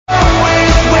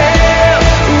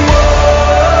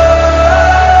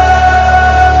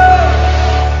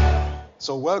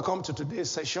welcome to today's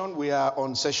session. We are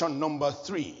on session number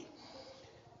 3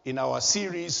 in our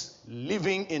series,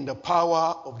 Living in the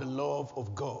Power of the Love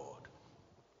of God.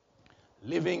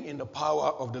 Living in the Power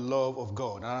of the Love of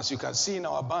God. And as you can see in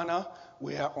our banner,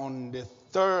 we are on the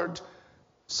 3rd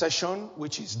session,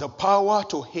 which is the power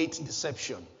to hate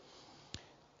deception.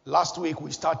 Last week we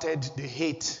started the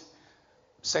hate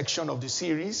section of the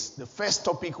series. The first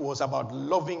topic was about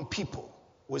loving people.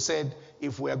 We said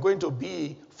if we are going to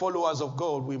be followers of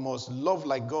God, we must love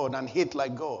like God and hate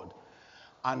like God.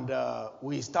 And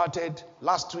we started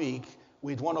last week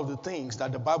with one of the things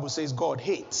that the Bible says God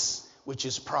hates, which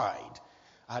is pride.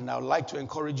 And I would like to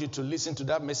encourage you to listen to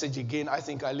that message again. I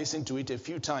think I listened to it a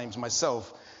few times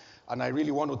myself. And I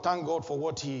really want to thank God for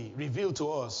what He revealed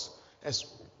to us,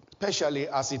 especially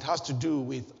as it has to do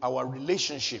with our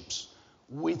relationships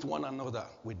with one another,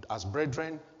 as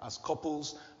brethren, as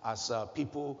couples, as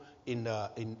people with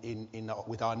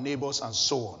our neighbors and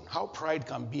so on. How pride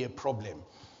can be a problem.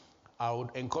 I would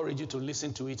encourage you to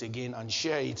listen to it again and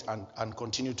share it and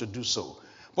continue to do so.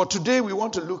 But today we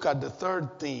want to look at the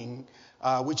third thing,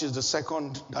 which is the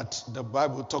second that the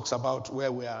Bible talks about,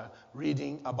 where we are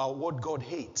reading about what God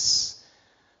hates.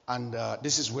 And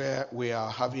this is where we are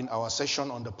having our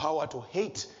session on the power to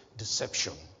hate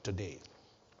deception today.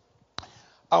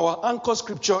 Our anchor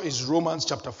scripture is Romans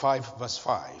chapter 5, verse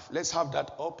 5. Let's have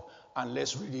that up and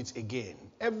let's read it again.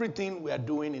 Everything we are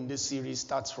doing in this series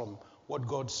starts from what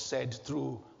God said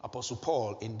through Apostle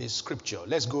Paul in this scripture.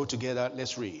 Let's go together,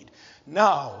 let's read.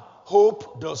 Now,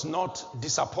 hope does not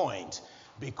disappoint,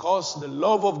 because the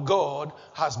love of God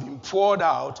has been poured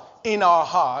out in our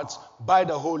hearts by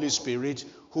the Holy Spirit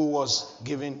who was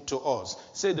given to us.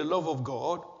 Say, the love of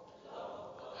God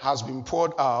has been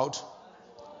poured out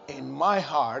in my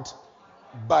heart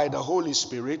by the Holy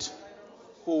Spirit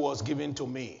who was given to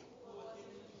me.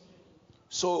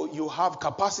 So you have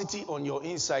capacity on your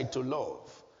inside to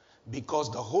love, because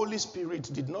the Holy Spirit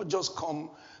did not just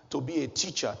come to be a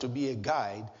teacher, to be a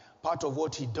guide. Part of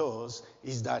what He does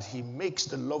is that He makes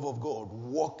the love of God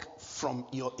walk from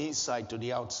your inside to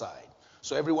the outside.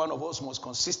 So every one of us must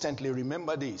consistently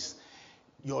remember this.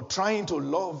 You're trying to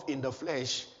love in the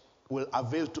flesh will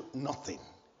avail to nothing.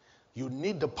 You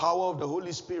need the power of the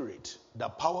Holy Spirit, the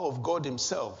power of God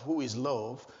Himself, who is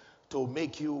love, to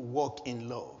make you walk in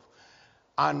love.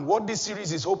 And what this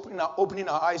series is opening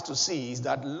our eyes to see is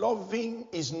that loving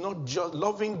is not just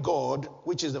loving God,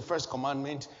 which is the first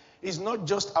commandment, is not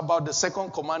just about the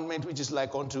second commandment, which is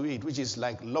like unto it, which is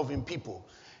like loving people.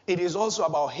 It is also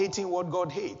about hating what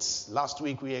God hates. Last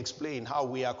week we explained how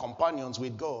we are companions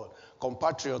with God,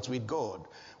 compatriots with God.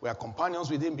 We are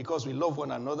companions with Him because we love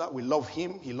one another. We love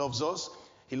Him. He loves us.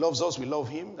 He loves us. We love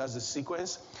Him. That's the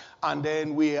sequence. And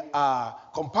then we are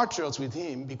compatriots with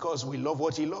Him because we love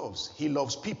what He loves. He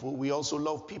loves people. We also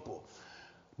love people.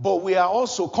 But we are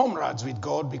also comrades with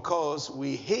God because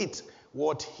we hate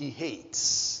what He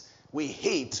hates. We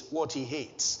hate what He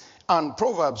hates. And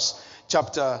Proverbs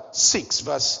chapter 6,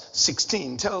 verse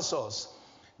 16 tells us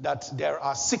that there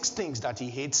are 6 things that He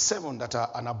hates, 7 that are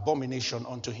an abomination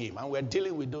unto Him. And we're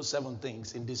dealing with those 7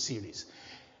 things in this series.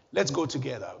 Let's go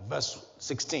together. Verse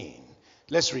 16.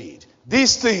 Let's read.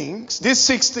 These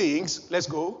 6 things, let's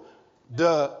go,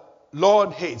 the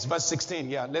Lord hates. Verse 16,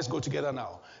 yeah, let's go together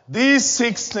now. These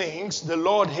 6 things the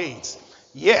Lord hates.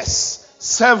 Yes,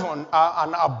 7 are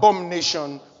an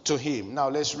abomination to Him. Now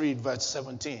let's read verse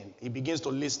 17. He begins to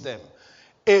list them.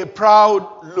 A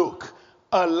proud look,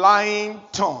 a lying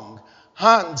tongue,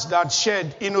 hands that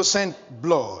shed innocent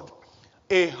blood,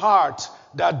 a heart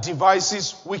that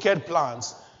devises wicked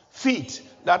plans, feet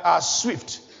that are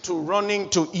swift to running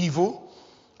to evil,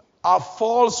 a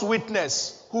false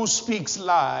witness who speaks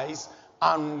lies,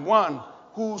 and one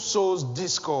who sows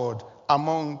discord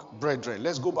among brethren.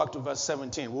 Let's go back to verse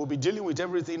 17. We'll be dealing with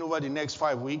everything over the next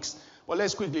 5 weeks, but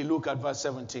let's quickly look at verse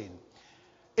 17.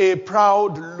 A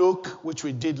proud look, which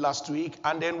we did last week,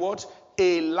 and then what?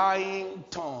 A lying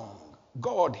tongue.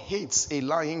 God hates a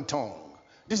lying tongue.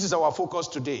 This is our focus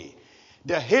today.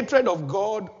 The hatred of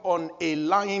God on a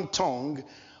lying tongue,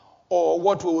 or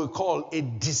what we will call a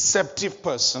deceptive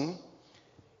person,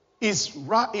 is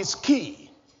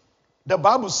key. The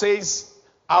Bible says,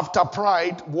 after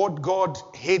pride, what God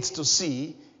hates to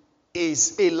see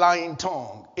is a lying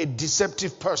tongue, a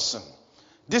deceptive person.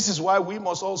 This is why we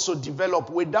must also develop,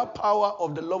 with that power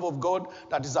of the love of God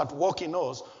that is at work in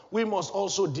us, we must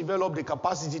also develop the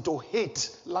capacity to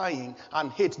hate lying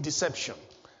and hate deception.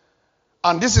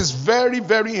 And this is very,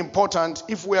 very important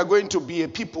if we are going to be a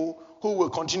people who will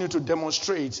continue to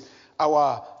demonstrate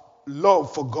our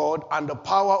love for God and the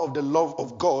power of the love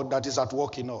of God that is at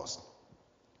work in us.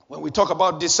 When we talk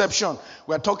about deception,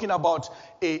 we're talking about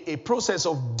a process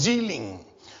of dealing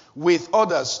with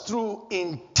others through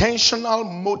intentional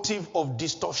motive of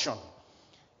distortion.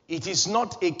 It is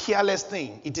not a careless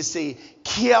thing. It is a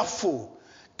careful,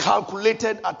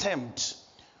 calculated attempt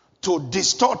to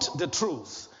distort the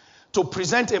truth, to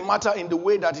present a matter in the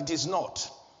way that it is not.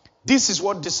 This is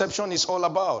what deception is all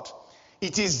about.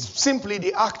 It is simply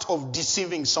the act of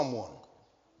deceiving someone.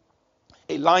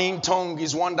 A lying tongue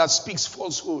is one that speaks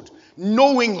falsehood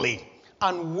knowingly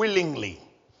and willingly.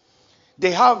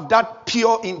 They have that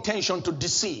pure intention to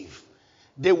deceive.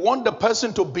 They want the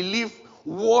person to believe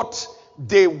what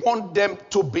they want them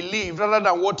to believe rather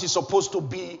than what is supposed to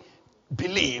be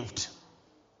believed.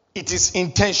 It is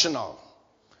intentional.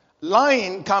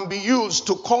 Lying can be used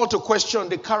to call to question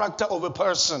the character of a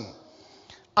person.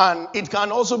 And it can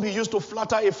also be used to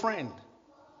flatter a friend.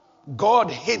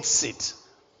 God hates it.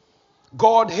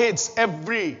 God hates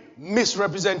every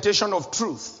misrepresentation of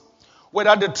truth.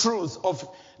 Whether the truth of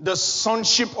the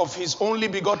sonship of his only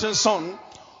begotten son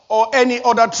or any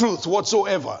other truth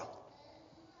whatsoever.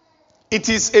 It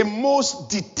is a most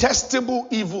detestable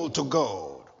evil to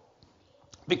God.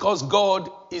 Because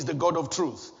God is the God of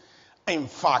truth. In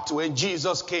fact, when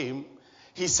Jesus came,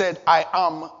 he said, I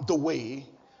am the way,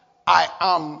 I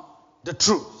am the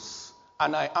truth,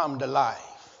 and I am the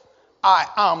life. I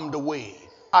am the way,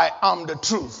 I am the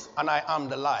truth, and I am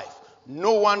the life.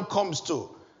 No one comes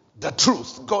to the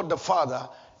truth, God the Father,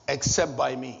 except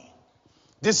by me.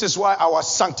 This is why our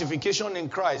sanctification in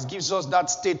Christ gives us that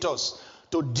status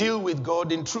to deal with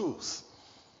God in truth.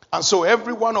 And so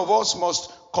every one of us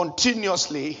must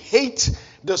continuously hate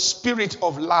the spirit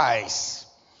of lies.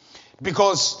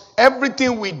 Because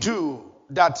everything we do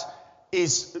that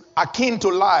is akin to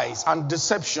lies and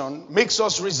deception makes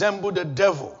us resemble the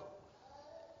devil.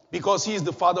 Because he is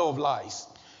the father of lies.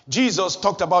 Jesus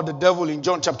talked about the devil in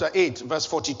John chapter 8, verse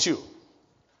 42.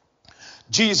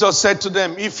 Jesus said to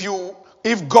them,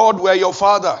 if God were your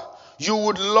father, you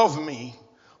would love me.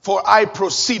 For I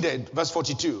proceeded, verse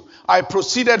 42, I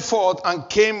proceeded forth and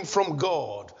came from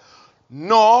God.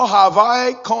 Nor have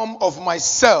I come of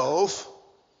myself,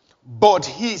 but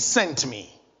he sent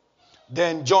me.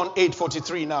 Then John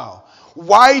 8:43 now.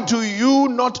 Why do you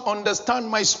not understand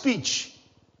my speech?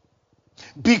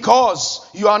 Because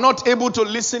you are not able to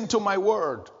listen to my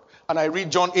word. And I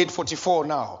read John 8:44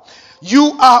 now.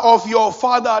 You are of your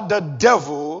father the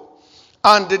devil,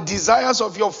 and the desires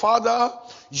of your father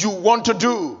you want to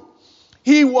do.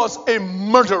 He was a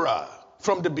murderer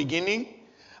from the beginning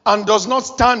and does not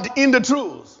stand in the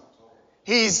truth.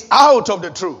 He is out of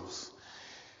the truth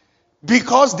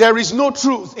because there is no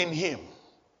truth in him.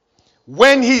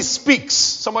 When he speaks,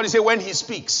 somebody say when he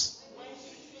speaks,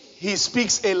 he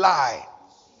speaks a lie.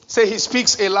 Say he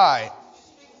speaks a lie.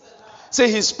 Say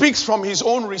he speaks from his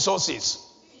own resources.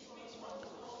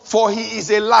 For he is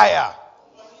a liar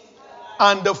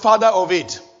and the father of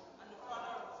it.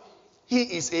 He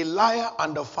is a liar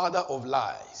and the father of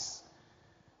lies.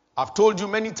 I've told you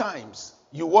many times,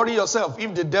 you worry yourself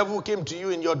if the devil came to you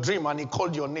in your dream and he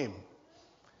called your name.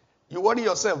 You worry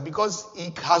yourself because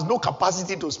he has no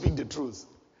capacity to speak the truth.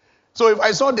 So if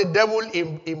I saw the devil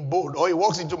in bold, or he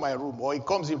walks into my room, or he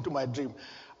comes into my dream,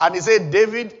 and he said,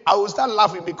 David, I will start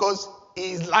laughing because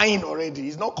he's lying already.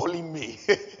 He's not calling me.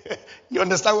 You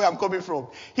understand where I'm coming from?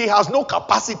 He has no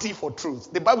capacity for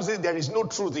truth. The Bible says there is no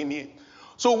truth in him.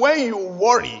 So when you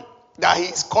worry that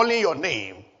he's calling your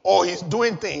name or he's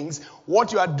doing things,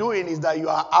 what you are doing is that you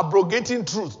are abrogating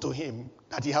truth to him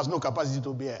that he has no capacity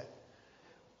to bear.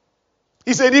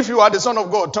 He said, if you are the Son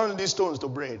of God, turn these stones to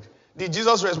bread. Did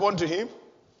Jesus respond to him?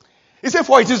 He said,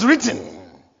 for it is written.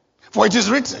 For it is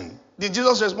written. Did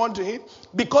Jesus respond to him?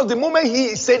 Because the moment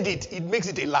he said it, it makes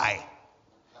it a lie.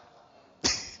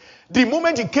 The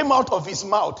moment it came out of his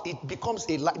mouth, it becomes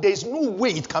a lie. There is no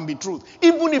way it can be truth.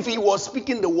 Even if he was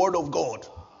speaking the word of God.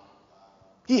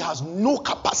 He has no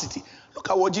capacity. Look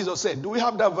at what Jesus said. Do we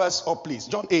have that verse up, please?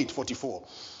 John 8:44.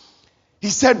 He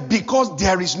said, because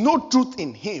there is no truth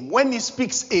in him. When he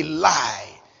speaks a lie,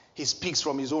 he speaks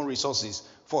from his own resources.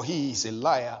 For he is a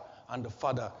liar and the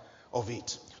father of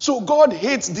it. So God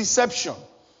hates deception.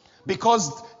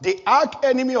 Because the arch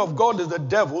enemy of God is the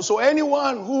devil. So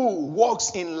anyone who walks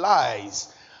in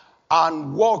lies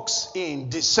and walks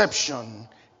in deception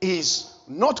is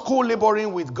not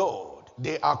co-laboring with God.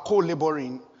 They are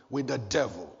co-laboring with the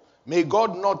devil. May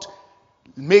God not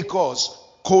make us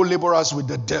co-laborers with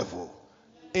the devil.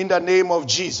 In the name of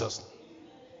Jesus.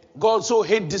 God so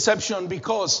hates deception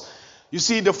because, you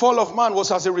see, the fall of man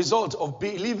was as a result of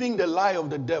believing the lie of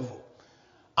the devil.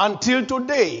 Until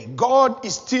today, God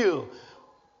is still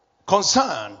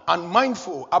concerned and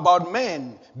mindful about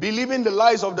men believing the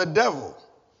lies of the devil.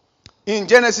 In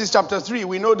Genesis chapter 3,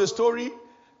 we know the story.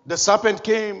 The serpent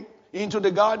came into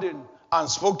the garden and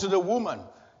spoke to the woman,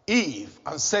 Eve,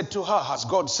 and said to her, has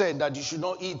God said that you should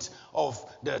not eat of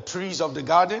the trees of the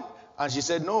garden? And she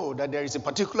said, no, that there is a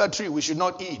particular tree we should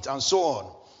not eat, and so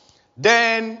on.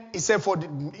 Then he said,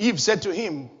 Eve said to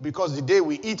him, because the day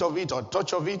we eat of it or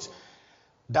touch of it,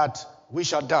 that we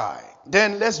shall die.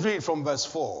 Then let's read from verse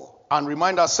 4 and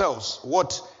remind ourselves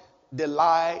what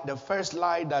the first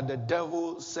lie that the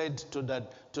devil said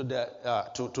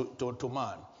to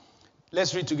man.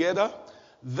 Let's read together.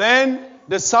 Then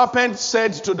the serpent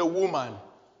said to the woman,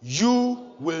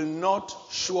 you will not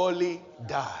surely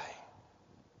die.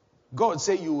 God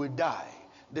said you will die.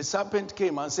 The serpent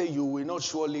came and said you will not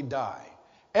surely die.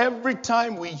 Every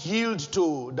time we yield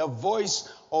to the voice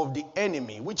of the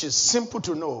enemy, which is simple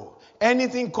to know,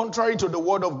 anything contrary to the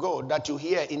word of God that you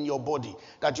hear in your body,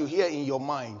 that you hear in your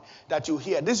mind, that you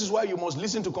hear. This is why you must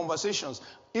listen to conversations.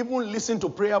 Even listen to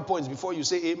prayer points before you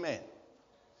say amen.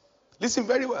 Listen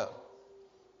very well.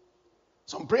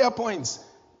 Some prayer points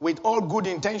with all good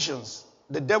intentions,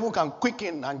 the devil can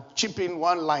quicken and chip in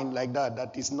one line like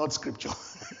that is not scripture.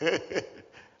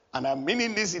 And I'm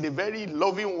meaning this in a very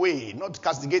loving way, not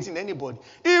castigating anybody.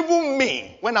 Even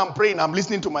me, when I'm praying, I'm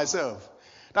listening to myself.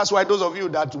 That's why those of you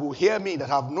that will hear me, that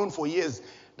have known for years,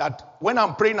 that when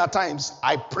I'm praying at times,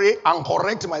 I pray and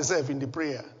correct myself in the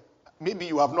prayer. Maybe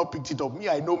you have not picked it up. Me,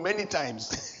 I know many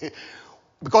times.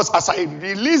 Because as I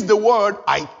release the word,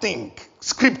 I think.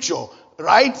 Scripture,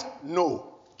 right?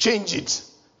 No. Change it.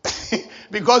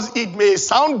 Because it may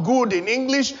sound good in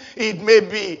English, it may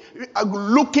be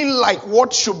looking like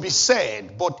what should be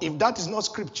said, but if that is not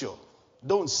scripture,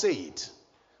 don't say it.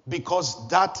 Because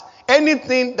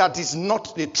anything that is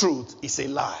not the truth is a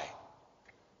lie.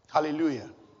 Hallelujah.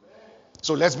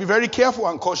 So let's be very careful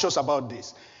and cautious about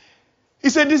this. He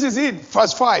said, this is it,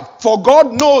 verse 5. For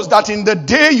God knows that in the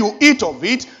day you eat of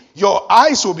it, your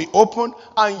eyes will be opened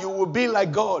and you will be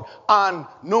like God, and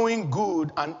knowing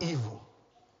good and evil.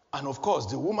 And of course,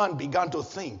 the woman began to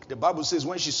think. The Bible says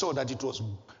when she saw that it was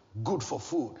good for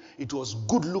food, it was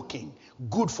good looking,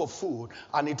 good for food,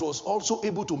 and it was also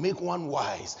able to make one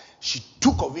wise. She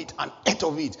took of it and ate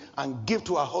of it and gave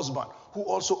to her husband, who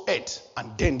also ate,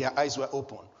 and then their eyes were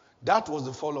opened. That was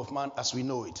the fall of man as we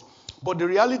know it. But the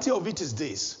reality of it is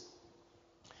this.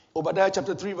 Obadiah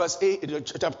chapter 3 verse 8,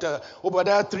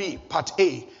 Obadiah 3 part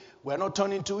A. We're not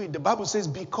turning to it. The Bible says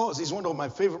because it's one of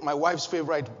my wife's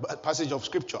favorite passage of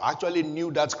scripture. I actually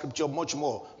knew that scripture much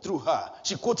more through her.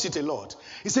 She quotes it a lot.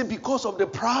 He said, because of the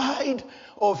pride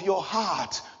of your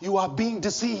heart, you are being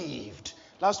deceived.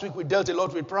 Last week we dealt a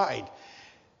lot with pride.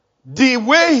 The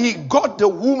way he got the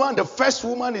woman, the first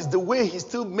woman, is the way he's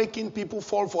still making people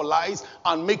fall for lies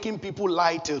and making people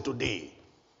lie till today.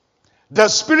 The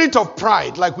spirit of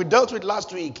pride, like we dealt with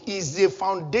last week, is the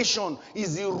foundation,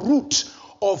 is the root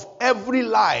of every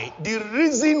lie. The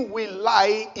reason we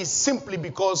lie is simply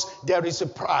because there is a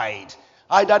pride.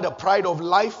 Either the pride of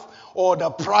life or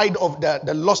the pride of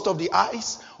the lust of the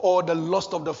eyes or the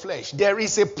lust of the flesh. There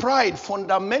is a pride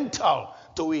fundamental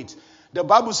to it. The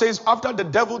Bible says after the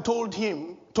devil told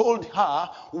her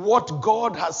what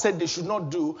God has said they should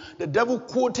not do, the devil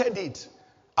quoted it,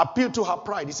 appealed to her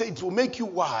pride. He said it will make you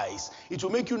wise. It will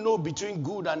make you know between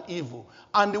good and evil.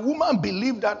 And the woman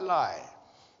believed that lie.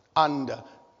 And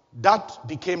that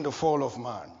became the fall of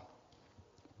man.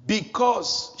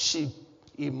 Because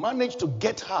he managed to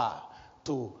get her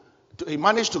he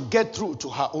managed to get through to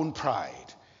her own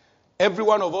pride. Every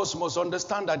one of us must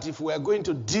understand that if we are going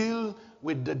to deal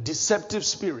with the deceptive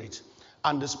spirit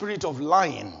and the spirit of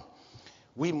lying,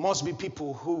 we must be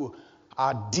people who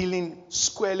are dealing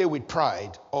squarely with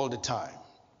pride all the time.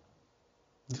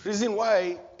 The reason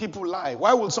why people lie,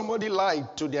 why will somebody lie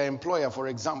to their employer, for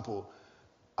example,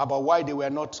 about why they were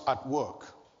not at work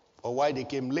or why they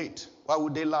came late? Why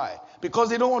would they lie? Because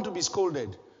they don't want to be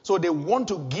scolded. So they want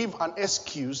to give an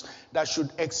excuse that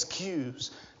should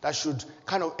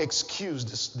kind of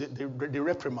excuse the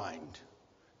reprimand.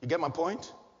 You get my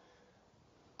point?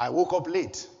 I woke up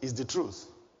late is the truth.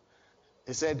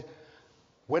 They said,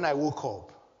 when I woke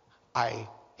up, I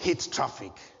hit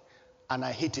traffic and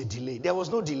I hit a delay. There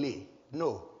was no delay,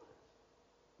 no.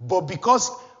 But because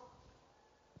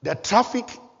the traffic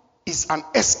is an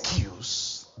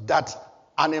excuse that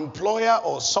an employer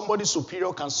or somebody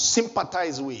superior can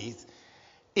sympathize with,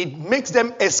 it makes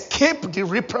them escape the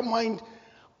reprimand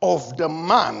of the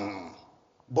man,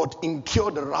 but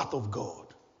incur the wrath of God.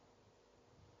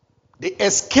 They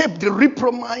escape the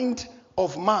reprimand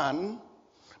of man,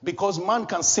 Because man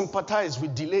can sympathize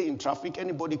with delay in traffic.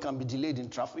 Anybody can be delayed in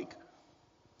traffic.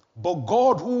 But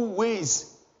God, who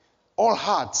weighs all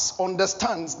hearts,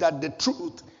 understands that the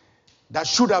truth that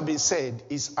should have been said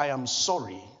is, I am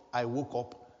sorry I woke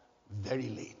up very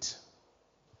late.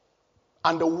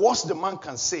 And the worst the man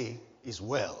can say is,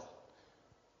 well,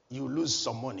 you lose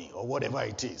some money or whatever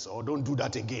it is, or don't do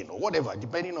that again, or whatever,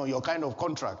 depending on your kind of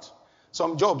contract.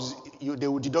 Some jobs, they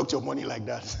will deduct your money like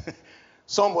that.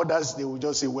 Some others, they will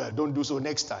just say, well, don't do so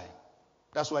next time.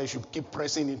 That's why you should keep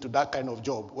pressing into that kind of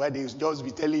job, where they just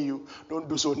be telling you, don't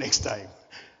do so next time.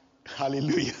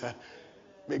 Hallelujah.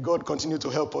 May God continue to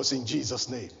help us in Jesus'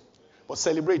 name. But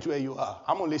celebrate where you are.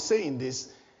 I'm only saying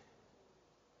this.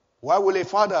 Why will a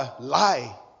father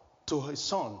lie to his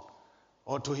son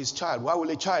or to his child? Why will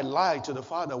a child lie to the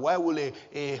father? Why will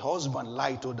a husband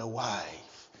lie to the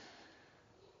wife?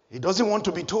 He doesn't want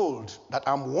to be told that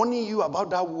I'm warning you about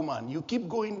that woman. You keep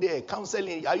going there,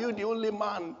 counseling. Are you the only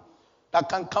man that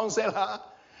can counsel her?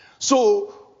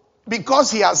 So,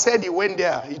 because he has said he went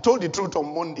there, he told the truth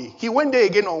on Monday. He went there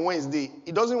again on Wednesday.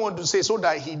 He doesn't want to say, so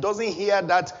that he doesn't hear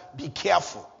that, be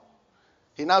careful.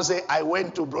 He now say, I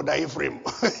went to Brother Ephraim.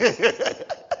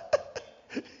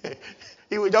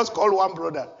 He will just call one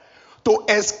brother to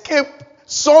escape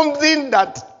something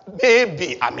that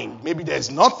maybe there's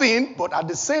nothing, but at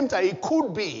the same time, it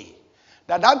could be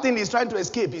that thing he's trying to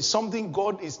escape is something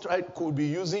God could be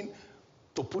using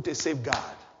to put a safeguard.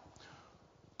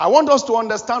 I want us to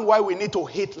understand why we need to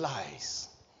hate lies.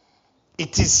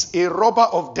 It is a robber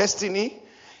of destiny.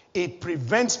 It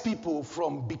prevents people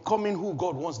from becoming who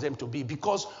God wants them to be.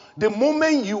 Because the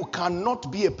moment you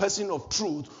cannot be a person of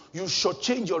truth, you should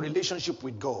change your relationship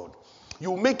with God.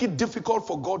 You make it difficult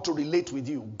for God to relate with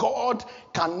you. God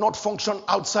cannot function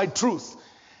outside truth.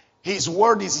 His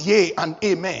word is yea and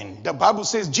amen. The Bible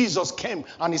says Jesus came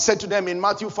and he said to them in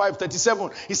Matthew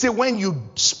 5:37, he said, when you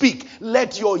speak,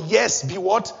 let your yes be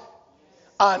what?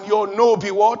 And your no be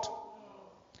what?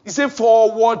 He said,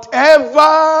 for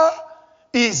whatever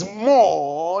is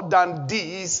more than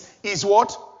this is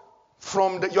what?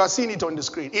 You are seeing it on the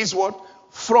screen. Is what?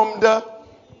 From the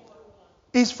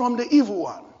evil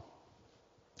one.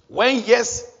 When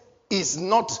yes is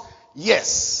not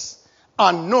yes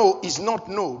and no is not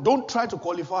no, don't try to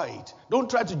qualify it. Don't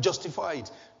try to justify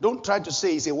it. Don't try to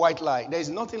say it's a white lie. There is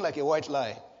nothing like a white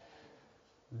lie.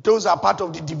 Those are part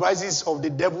of the devices of the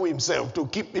devil himself to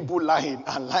keep people lying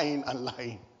and lying and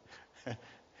lying.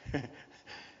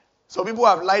 So people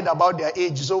have lied about their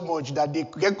age so much that they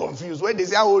get confused. When they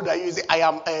say, how old are you? You say, I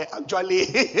am actually...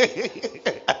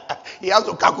 He has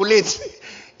to calculate.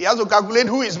 He has to calculate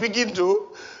who he's speaking to,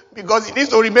 because he needs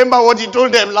to remember what he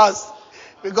told them last.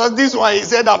 Because this one, he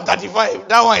said, I'm 35.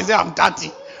 That one, he said, I'm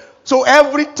 30. So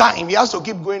every time, he has to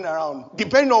keep going around,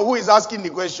 depending on who is asking the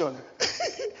question.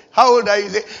 How old are you?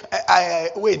 Say,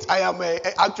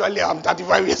 I'm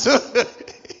 35 years old.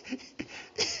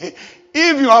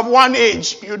 If you have one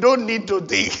age, you don't need to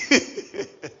think.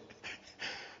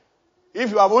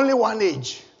 If you have only one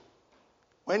age,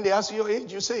 when they ask you your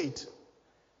age, you say it.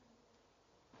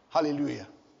 Hallelujah.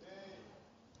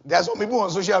 There are some people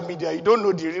on social media, you don't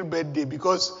know the real birthday,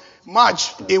 because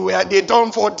March they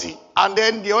turned 40, and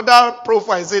then the other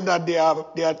profile said that they are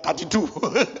 32.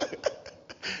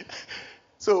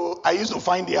 So I used to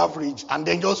find the average and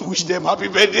then just wish them happy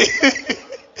birthday.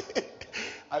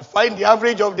 I find the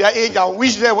average of their age and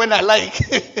wish them when I like.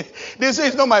 They say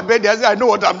it's not my birthday. I say, I know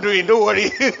what I'm doing, don't worry.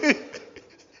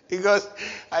 Because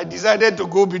I decided to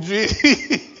go between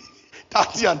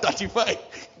 30 and 35.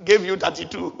 Gave you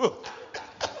 32.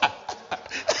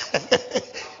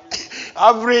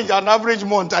 Average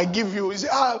month I give you. You say,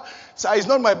 sir, it's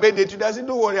not my birthday today. I say,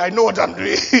 don't worry, I know what I'm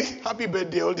doing. Happy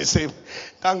birthday all the same.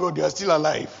 Thank God you are still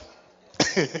alive.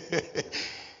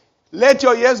 Let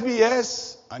your yes be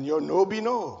yes and your no be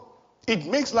no. It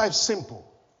makes life simple.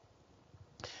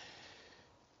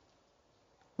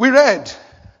 We read,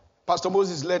 Pastor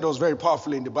Moses led us very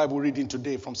powerfully in the Bible reading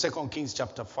today from 2 Kings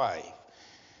chapter 5.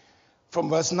 From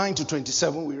verse 9 to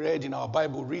 27, we read in our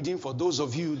Bible reading. For those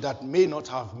of you that may not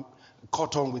have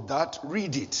caught on with that,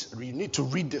 read it. You need to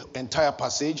read the entire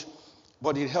passage,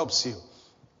 but it helps you.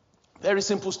 Very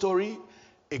simple story.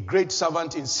 A great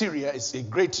servant in Syria, is a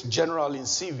great general in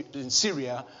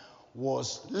Syria,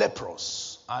 was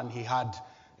leprous. And he had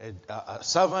a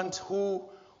servant who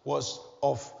was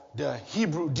of the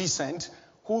Hebrew descent,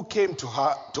 who came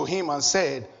to him and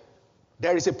said,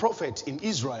 there is a prophet in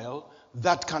Israel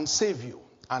that can save you.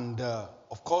 And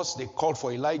of course, they called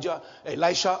for Elisha,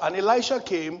 and Elisha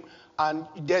came, and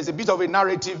there's a bit of a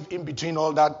narrative in between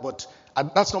all that, but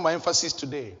that's not my emphasis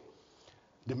today.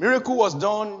 The miracle was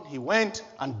done. He went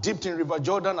and dipped in River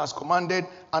Jordan as commanded,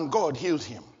 and God healed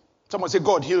him. Someone say,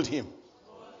 God healed him.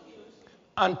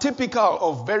 And typical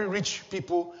of very rich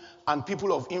people and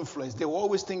people of influence, they will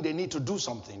always think they need to do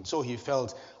something. So he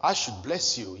felt, I should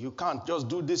bless you. You can't just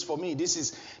do this for me.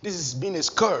 This has been a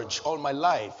scourge all my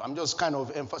life. I'm just kind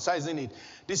of emphasizing it.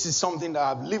 This is something that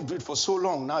I've lived with for so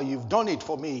long. Now you've done it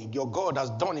for me. Your God has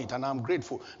done it, and I'm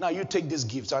grateful. Now you take these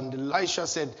gifts. And Elisha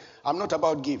said, I'm not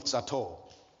about gifts at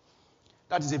all.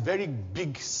 That is a very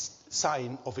big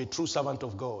sign of a true servant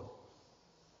of God.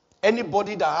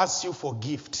 Anybody that asks you for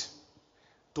gift,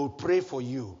 to pray for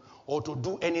you, or to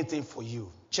do anything for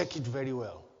you, check it very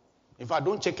well. In fact,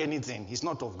 don't check anything. It's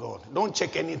not of God. Don't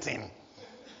check anything.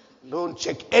 Don't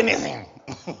check anything.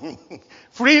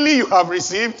 Freely you have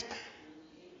received.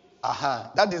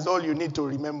 That is all you need to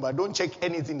remember. Don't check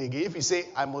anything again. If you say,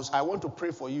 I want to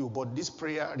pray for you, but this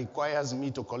prayer requires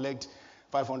me to collect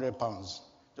 500 pounds.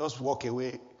 Just walk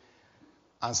away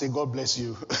and say, God bless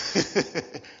you.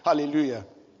 Hallelujah.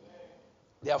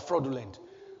 They are fraudulent.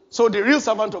 So the real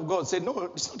servant of God said,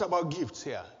 no, it's not about gifts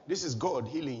here. This is God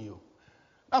healing you.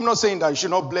 I'm not saying that you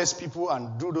should not bless people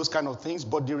and do those kind of things,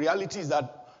 but the reality is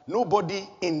that nobody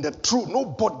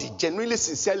genuinely,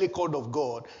 sincerely called of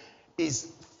God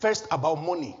is first about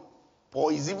money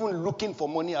or is even looking for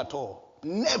money at all.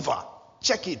 Never.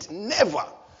 Check it. Never.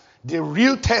 The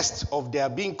real test of their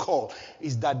being called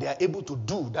is that they are able to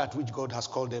do that which God has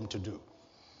called them to do.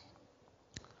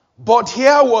 But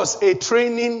here was a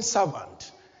training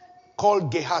servant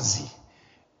called Gehazi,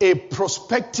 a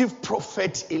prospective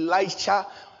prophet Elisha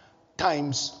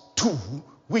times 2,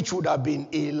 which would have been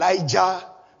Elijah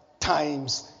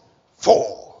times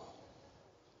 4.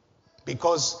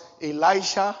 Because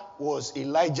Elisha was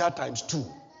Elijah times 2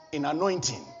 in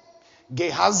anointing.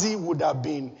 Gehazi would have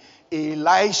been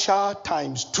Elisha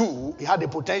times 2. He had the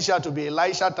potential to be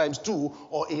Elisha times 2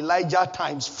 or Elijah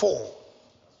times 4.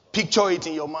 Picture it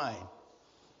in your mind.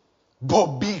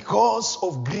 But because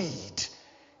of greed,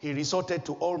 he resorted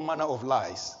to all manner of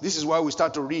lies. This is why we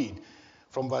start to read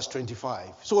from verse 25.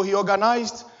 So he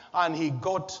organized and he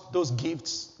got those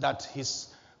gifts that his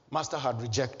master had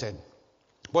rejected.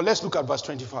 But let's look at verse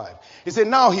 25. He said,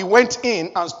 now he went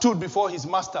in and stood before his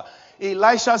master.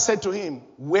 Elisha said to him,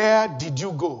 where did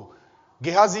you go?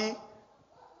 Gehazi,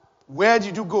 where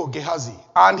did you go, Gehazi?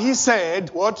 And he said,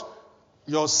 what?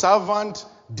 Your servant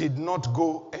did not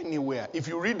go anywhere. If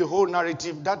you read the whole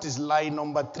narrative, that is lie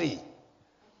number 3.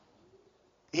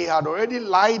 He had already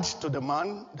lied to the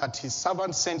man that his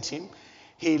servant sent him.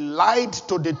 He lied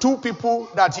to the 2 people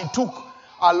that he took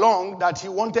along that he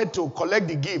wanted to collect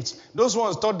the gifts. Those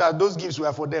ones thought that those gifts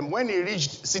were for them. When he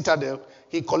reached Citadel,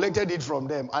 he collected it from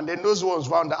them. And then those ones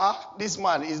found that, this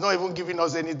man is not even giving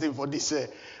us anything for this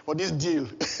deal.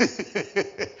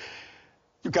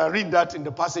 You can read that in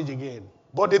the passage again.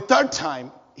 But the 3rd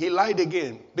time, he lied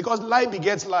again. Because lie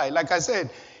begets lie. Like I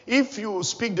said, if you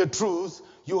speak the truth,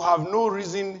 you have no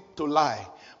reason to lie.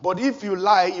 But if you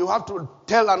lie, you have to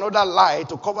tell another lie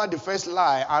to cover the first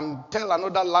lie and tell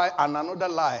another lie and another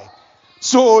lie.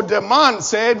 So the man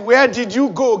said, where did you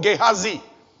go, Gehazi?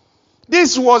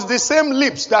 This was the same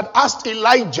lips that asked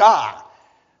Elijah,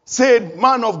 said,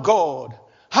 man of God,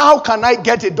 how can I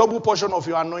get a double portion of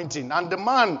your anointing? And the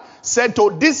man said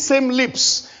to these same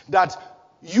lips that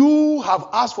you have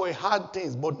asked for a hard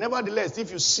thing, but nevertheless,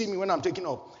 if you see me when I'm taking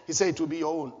up, he said it will be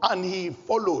your own. And he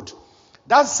followed.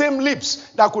 That same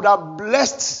lips that could have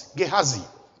blessed Gehazi,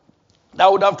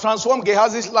 that would have transformed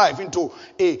Gehazi's life into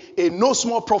a no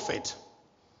small prophet,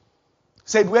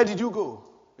 said, where did you go?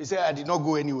 He said, I did not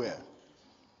go anywhere.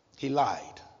 He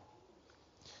lied.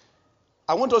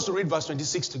 I want us to read verse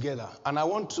 26 together, and I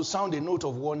want to sound a note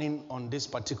of warning on this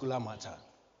particular matter.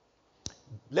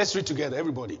 Let's read together,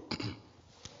 everybody.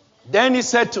 Then he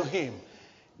said to him,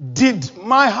 did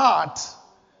my heart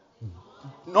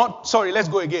not, sorry, let's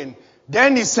go again.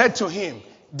 Then he said to him,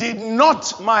 did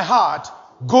not my heart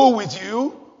go with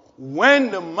you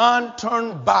when the man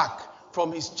turned back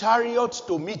from his chariot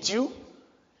to meet you?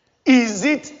 Is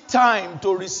it time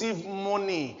to receive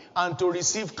money and to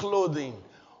receive clothing,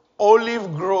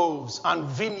 olive groves and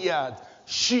vineyards,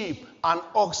 sheep and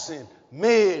oxen,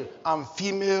 male and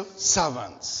female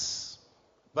servants?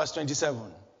 Verse 27.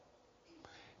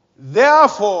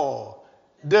 Therefore,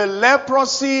 the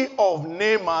leprosy of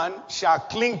Naaman shall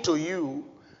cling to you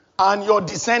and your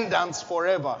descendants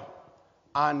forever.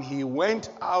 And he went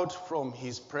out from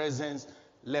his presence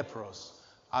leprous,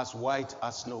 as white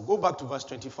as snow. Go back to verse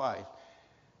 25.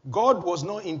 God was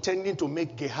not intending to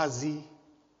make Gehazi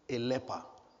a leper.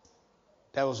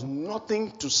 There was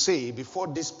nothing to say before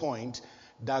this point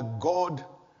that God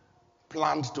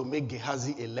planned to make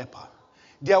Gehazi a leper.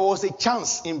 There was a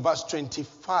chance in verse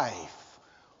 25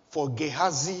 for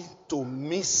Gehazi to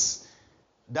miss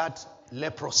that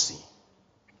leprosy.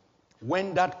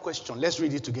 When that question, let's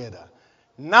read it together.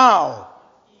 Now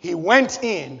he went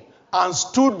in and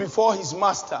stood before his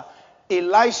master.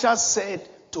 Elisha said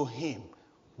to him,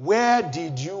 "Where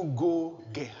did you go,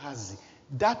 Gehazi?"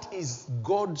 That is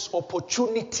God's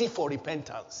opportunity for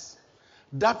repentance.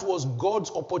 That was God's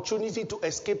opportunity to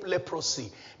escape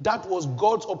leprosy. That was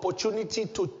God's opportunity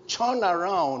to turn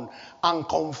around and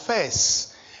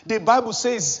confess. The Bible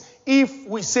says, if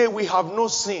we say we have no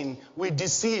sin, we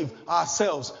deceive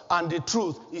ourselves and the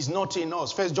truth is not in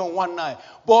us. 1 John 1:9.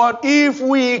 But if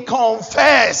we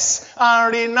confess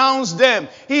and renounce them,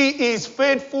 he is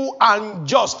faithful and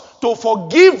just to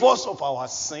forgive us of our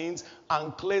sins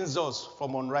and cleanse us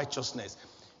from unrighteousness.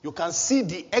 You can see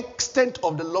the extent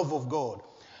of the love of God.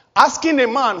 Asking a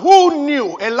man who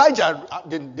knew, Elijah,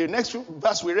 the next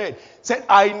verse we read, said,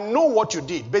 "I know what you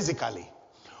did," basically.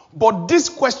 But this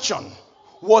question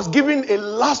was given a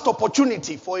last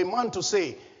opportunity for a man to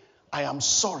say, "I am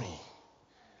sorry.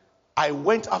 I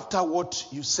went after what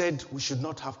you said we should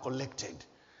not have collected.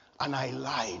 And I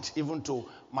lied even to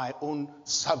my own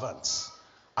servants.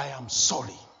 I am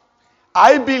sorry."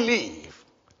 I believe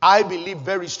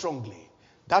very strongly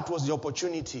that was the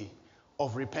opportunity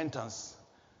of repentance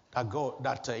that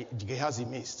Gehazi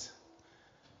missed.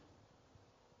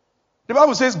 The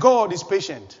Bible says God is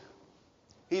patient.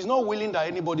 He's not willing that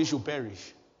anybody should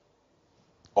perish.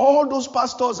 All those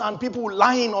pastors and people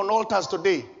lying on altars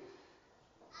today,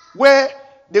 where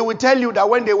they will tell you that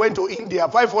when they went to India,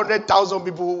 500,000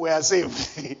 people were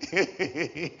saved.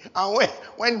 And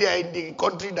when they are in the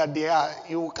country that they are,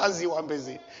 you can't see one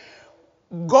person.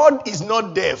 God is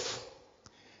not deaf.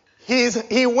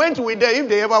 He went with them, if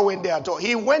they ever went there at all.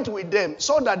 He went with them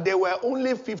so that there were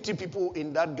only 50 people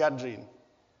in that gathering,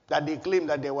 that they claimed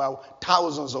that there were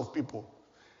thousands of people.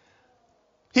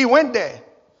 He went there.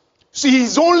 So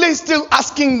he's only still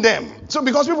asking them. So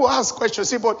because people ask questions,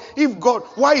 say, but if God,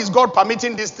 why is God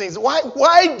permitting these things?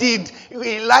 Why did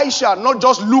Elisha not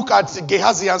just look at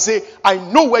Gehazi and say, "I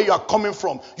know where you are coming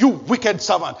from, you wicked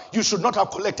servant. You should not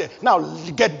have collected. Now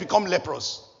become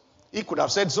leprous." He could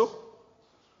have said so.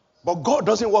 But God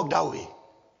doesn't work that way.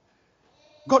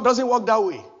 God doesn't work that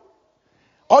way.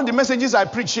 All the messages I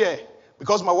preach here,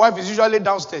 because my wife is usually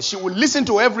downstairs, she will listen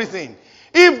to everything.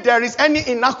 If there is any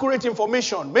inaccurate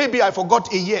information, maybe I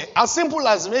forgot a year. As simple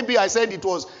as maybe I said it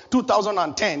was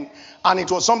 2010 and it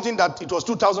was something that it was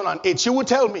 2008. She will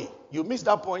tell me, "You missed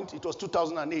that point, it was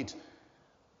 2008.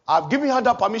 I've given her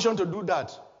that permission to do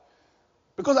that.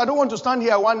 Because I don't want to stand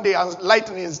here one day and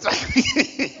lightning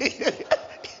strike.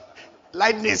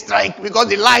 Lightning strike, because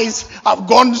the lies have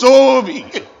gone so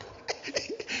big.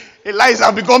 The lies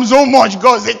have become so much.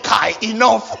 God say, "Kai,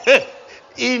 enough."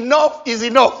 Enough is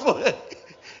enough.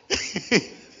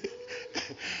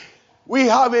 We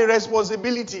have a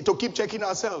responsibility to keep checking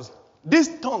ourselves. This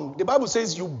tongue, the Bible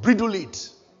says you bridle it.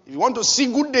 If you want to see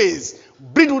good days,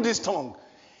 bridle this tongue.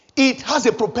 It has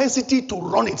a propensity to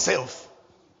run itself.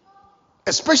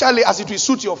 Especially as it will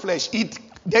suit your flesh.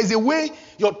 There is a way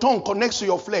your tongue connects to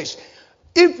your flesh.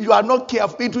 If you are not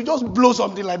careful, it will just blow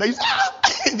something like that. You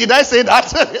say, "Did I say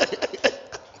that?"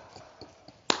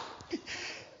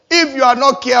 If you are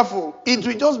not careful, it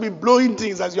will just be blowing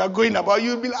things as you are going about.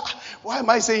 You'll be like, "Why am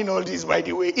I saying all this, by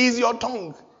the way?" It's your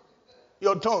tongue.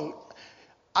 Your tongue.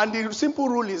 And the simple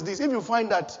rule is this. If you find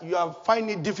that you find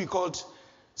it difficult,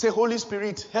 say, "Holy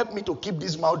Spirit, help me to keep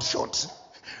this mouth shut."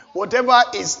 Whatever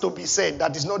is to be said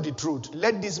that is not the truth,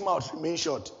 let this mouth remain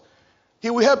shut. He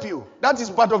will help you. That is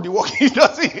part of the work he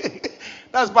does.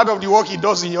 That's part of the work he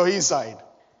does in your inside.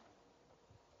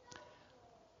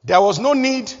 There was no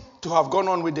need to have gone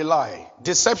on with the lie.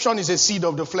 Deception is a seed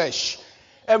of the flesh.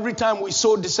 Every time we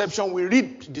sow deception, we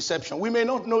reap deception. We may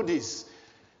not know this.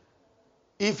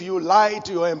 If you lie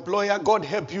to your employer, God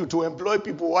help you to employ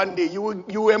people one day. You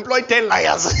will employ 10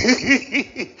 liars.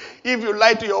 If you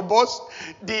lie to your boss,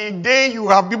 the day you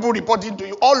have people reporting to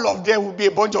you, all of them will be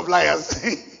a bunch of liars.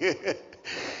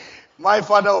 My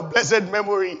father of blessed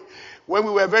memory, when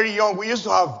we were very young, we used to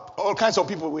have all kinds of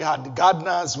people. We had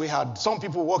gardeners, we had some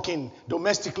people working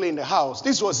domestically in the house.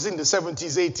 This was in the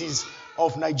 70s, 80s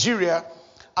of Nigeria.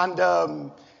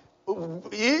 And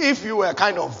if you were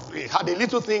had a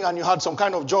little thing and you had some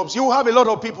kind of jobs, you have a lot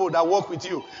of people that work with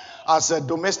you as a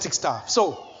domestic staff.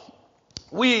 So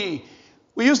we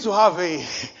used to have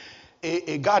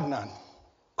a gardener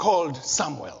called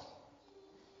Samuel.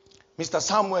 Mr.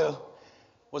 Samuel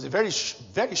Was a very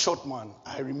short man.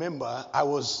 I remember I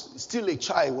was still a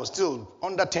child, was still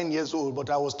under 10 years old, but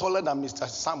I was taller than Mr.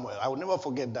 Samuel. I will never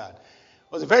forget that.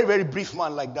 Was a very, very brief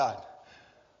man like that.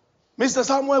 Mr.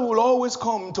 Samuel will always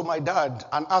come to my dad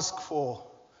and ask for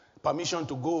permission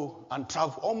to go and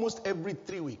travel almost every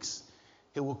 3 weeks.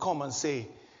 He will come and say,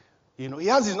 he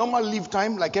has his normal leave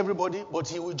time like everybody, but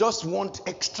he will just want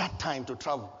extra time to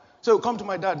travel. So he'll come to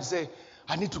my dad and say,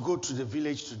 I need to go to the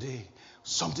village today.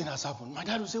 Something has happened. My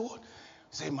dad will say, what?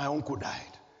 He say, my uncle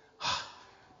died.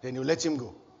 Then he'll let him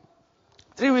go.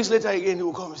 3 weeks later again, he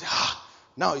will come and say,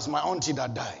 now it's my auntie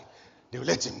that died. They will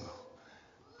let him go.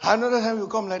 Another time he'll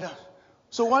come like that.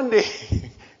 So one day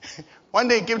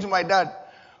he came to my dad.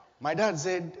 My dad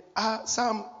said,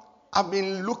 Sam, I've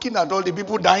been looking at all the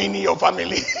people dying in your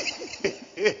family.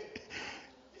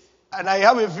 And I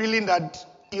have a feeling that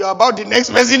you're about the next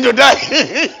person to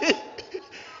die.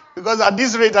 Because at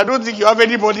this rate, I don't think you have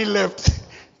anybody left.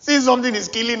 Since something is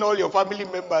killing all your family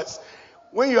members,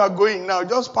 when you are going now,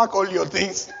 just pack all your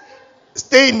things.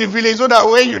 Stay in the village so that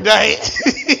when you die,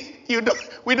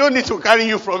 we don't need to carry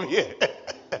you from here.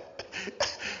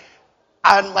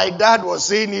 And my dad was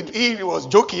saying it, he was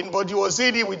joking, but he was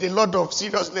saying it with a lot of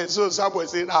seriousness. So Sam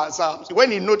was saying, Sam,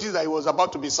 when he noticed that he was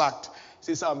about to be sacked,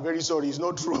 he said, I'm very sorry, it's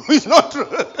not true. It's not true.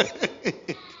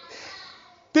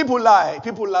 People lie.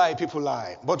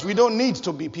 But we don't need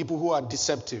to be people who are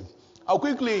deceptive. I'll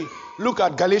quickly look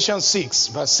at Galatians 6,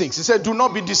 verse 6. It said, do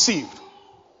not be deceived.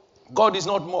 God is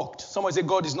not mocked. Somebody say,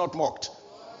 God is not mocked.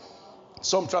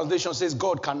 Some translation says,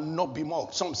 God cannot be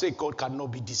mocked. Some say, God cannot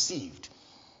be deceived.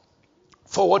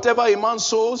 For whatever a man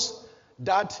sows,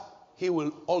 that he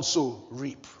will also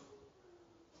reap.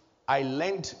 I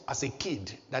learned as a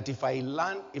kid that if I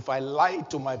lie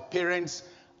to my parents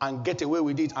and get away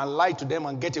with it, and lie to them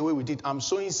and get away with it, I'm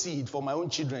sowing seed for my own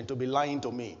children to be lying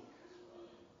to me.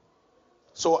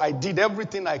 So I did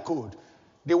everything I could.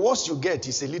 The worst you get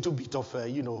is a little bit of,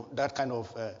 that kind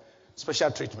of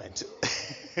special treatment.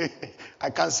 I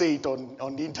can't say it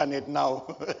on the internet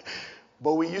now.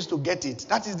 But we used to get it.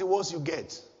 That is the worst you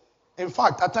get. In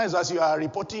fact, at times as you are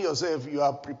reporting yourself, you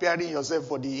are preparing yourself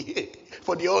for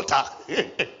the altar.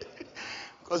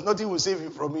 Because nothing will save you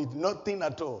from it. Nothing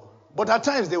at all. But at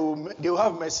times they will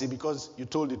have mercy because you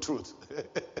told the truth.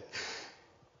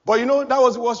 But that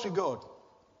was the worst we got.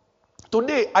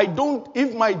 Today,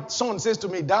 if my son says to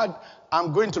me, Dad,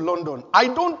 I'm going to London, I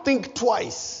don't think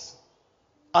twice.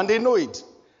 And they know it.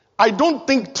 I don't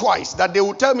think twice that they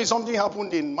will tell me something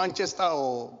happened in Manchester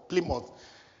or Plymouth.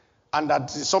 And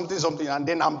that something, and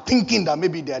then I'm thinking that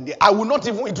maybe they are there. It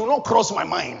will not cross my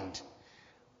mind.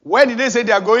 Where did they say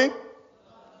they are going?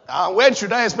 And where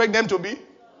should I expect them to be?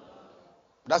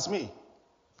 That's me.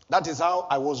 That is how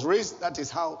I was raised. That is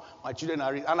how my children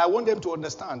are raised. And I want them to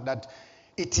understand that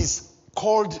it is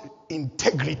called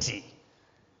integrity.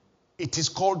 It is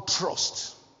called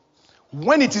trust.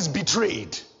 When it is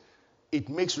betrayed, it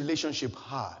makes relationship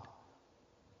hard.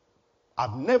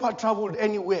 I've never traveled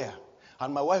anywhere.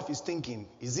 And my wife is thinking,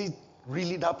 is it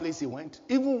really that place he went?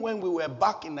 Even when we were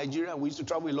back in Nigeria, we used to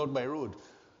travel a lot by road.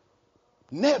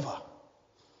 Never.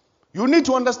 You need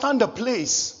to understand the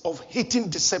place of hating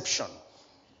deception.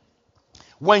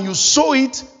 When you sow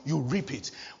it, you reap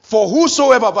it. For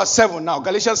whosoever, verse 7 now,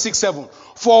 Galatians 6:7.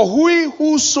 For he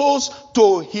who sows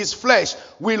to his flesh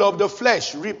will of the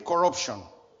flesh reap corruption.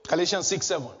 Galatians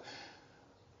 6:7.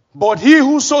 But he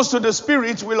who sows to the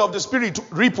Spirit will of the Spirit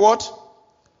reap what?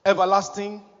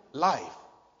 Everlasting life.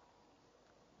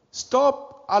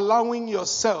 Stop allowing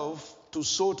yourself to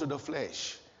sow to the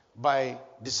flesh by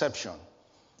deception.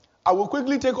 I will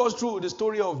quickly take us through the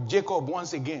story of Jacob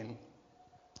once again.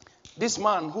 This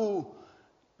man who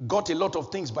got a lot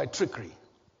of things by trickery,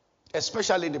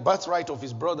 especially the birthright of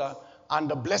his brother and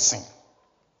the blessing.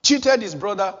 Cheated his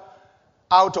brother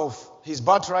out of his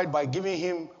birthright by giving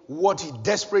him what he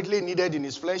desperately needed in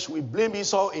his flesh. We blame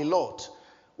Esau a lot,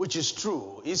 which is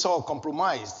true. Esau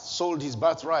compromised, sold his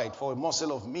birthright for a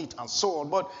morsel of meat and so on,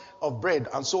 but of bread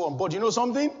and so on. But you know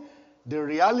something? The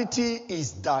reality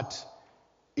is that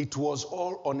it was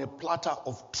all on a platter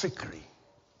of trickery.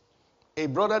 A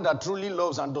brother that truly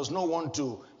loves and does not want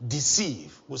to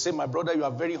deceive will say, my brother, you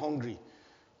are very hungry.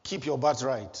 Keep your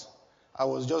birthright. I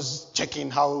was just checking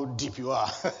how deep you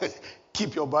are.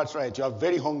 Keep your birthright. You are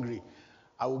very hungry.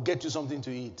 I will get you something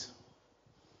to eat.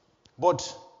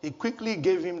 But he quickly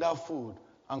gave him that food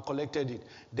and collected it.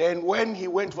 Then when he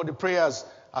went for the prayers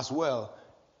as well,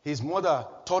 his mother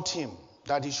taught him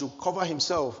that he should cover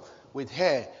himself with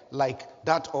hair like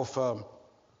that of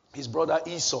his brother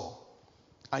Esau.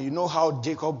 And you know how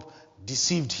Jacob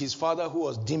deceived his father who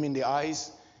was dim in the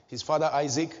eyes, his father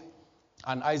Isaac.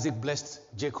 And Isaac blessed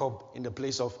Jacob in the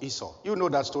place of Esau. You know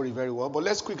that story very well, but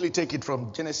let's quickly take it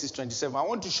from Genesis 27. I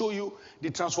want to show you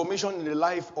the transformation in the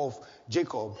life of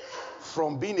Jacob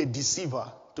from being a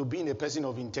deceiver to being a person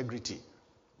of integrity.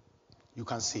 You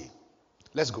can see.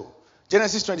 Let's go.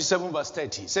 Genesis 27 verse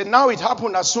 30 said, now it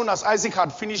happened as soon as Isaac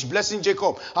had finished blessing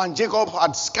Jacob, and Jacob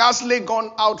had scarcely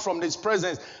gone out from his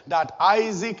presence, that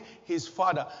Isaac his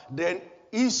father, then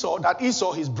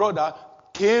Esau his brother,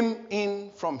 came in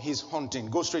from his hunting.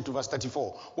 Go straight to verse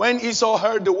 34. When Esau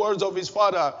heard the words of his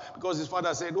father, because his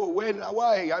father said,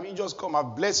 why have you just come?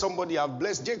 I've blessed somebody, I've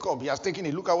blessed Jacob. He has taken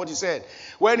it. Look at what he said.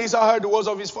 When Esau heard the words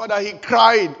of his father, he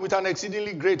cried with an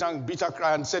exceedingly great and bitter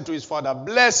cry and said to his father,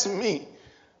 bless me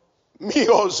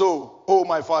also, O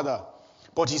my father.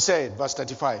 But he said, verse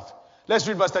 35. Let's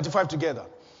read verse 35 together.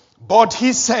 But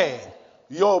he said,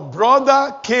 your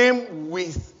brother came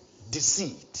with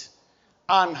deceit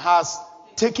and has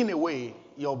taking away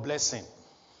your blessing.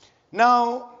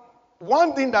 Now,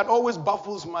 one thing that always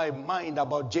baffles my mind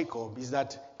about Jacob is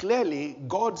that clearly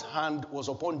God's hand was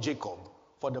upon Jacob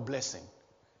for the blessing.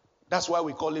 That's why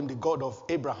we call him the God of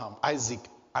Abraham, Isaac,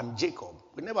 and Jacob.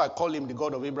 We never call him the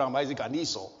God of Abraham, Isaac, and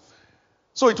Esau.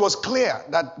 So it was clear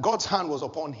that God's hand was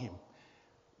upon him.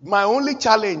 My only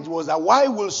challenge was that why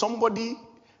will somebody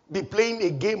be playing a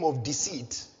game of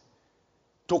deceit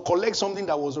to collect something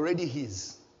that was already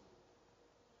his?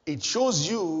 It shows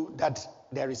you that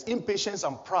there is impatience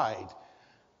and pride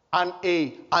and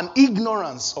an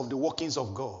ignorance of the workings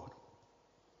of God.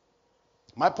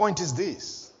 My point is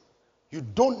this. You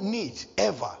don't need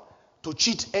ever to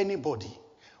cheat anybody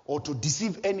or to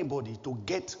deceive anybody to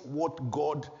get what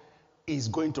God is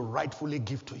going to rightfully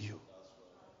give to you.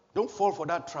 Don't fall for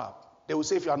that trap. They will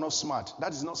say if you are not smart.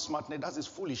 That is not smartness, that is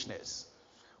foolishness.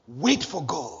 Wait for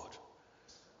God.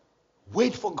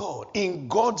 Wait for God in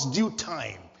God's due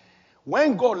time.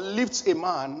 When God lifts a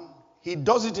man, he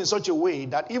does it in such a way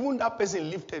that even that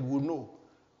person lifted will know,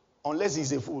 unless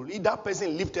he's a fool. If that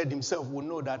person lifted himself will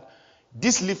know that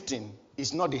this lifting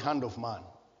is not the hand of man.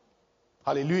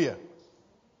 Hallelujah.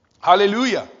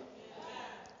 Hallelujah. Amen.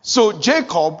 So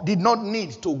Jacob did not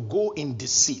need to go in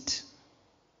deceit.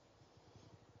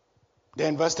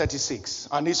 Then verse 36.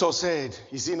 And Esau said,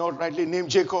 is he not rightly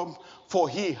named Jacob? For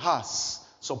he has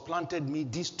supplanted me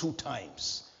these 2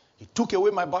 times. He took away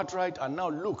my birthright, and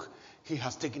now look, he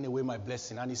has taken away my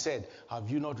blessing. And he said, have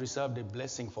you not reserved a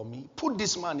blessing for me? Put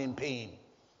this man in pain.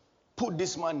 Put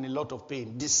this man in a lot of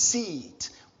pain. Deceit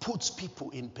puts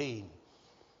people in pain.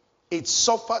 It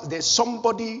suffers. There's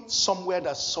somebody somewhere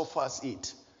that suffers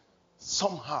it.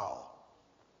 Somehow.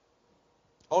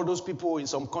 All those people in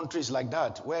some countries like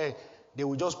that, where they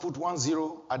will just put 1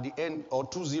 0 at the end or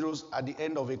 2 zeros at the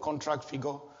end of a contract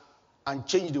figure and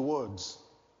change the words.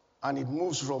 And it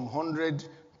moves from 100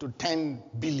 to 10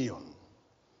 billion.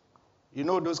 You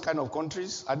know those kind of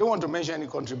countries? I don't want to mention any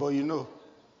country, but you know.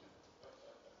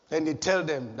 Then they tell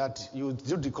them that you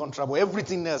do the contract, but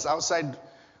everything else outside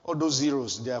all those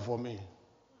zeros, they are for me.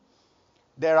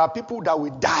 There are people that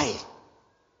will die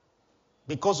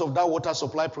because of that water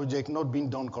supply project not being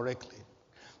done correctly.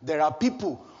 There are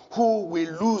people who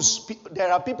will lose.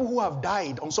 There are people who have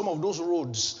died on some of those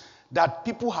roads that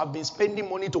people have been spending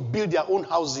money to build their own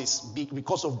houses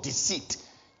because of deceit,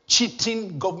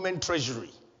 cheating government treasury.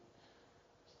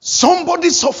 Somebody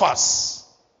suffers.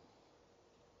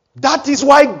 That is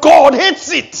why God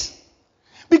hates it.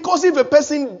 Because if a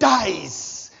person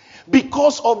dies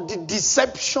because of the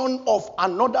deception of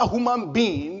another human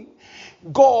being,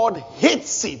 God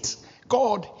hates it.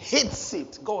 God hates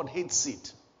it. God hates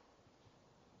it.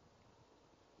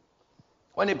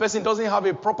 When a person doesn't have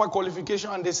a proper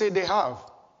qualification and they say they have,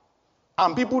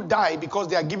 and people die because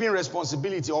they are given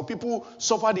responsibility, or people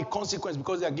suffer the consequence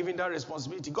because they are given that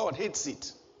responsibility, God hates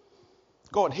it.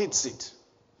 God hates it.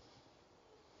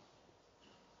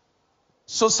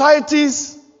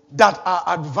 Societies that are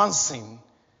advancing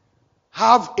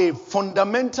have a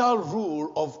fundamental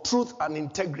rule of truth and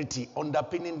integrity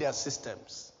underpinning their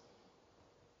systems.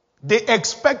 They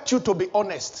expect you to be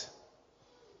honest.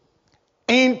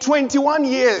 In 21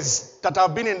 years that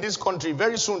I've been in this country,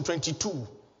 very soon 22,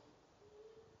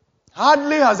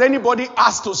 hardly has anybody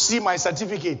asked to see my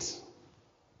certificate.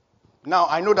 Now,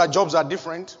 I know that jobs are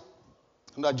different.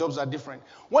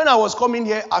 When I was coming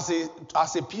here as a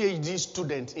PhD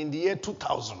student in the year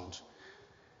 2000,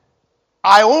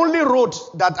 I only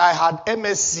wrote that I had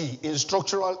MSc in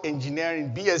structural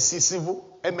engineering, BSc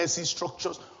civil, MSc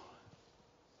structures.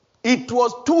 It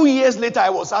was 2 years later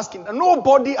I was asking.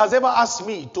 Nobody has ever asked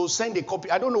me to send a copy.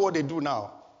 I don't know what they do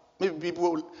now. Maybe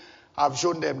people have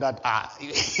shown them that.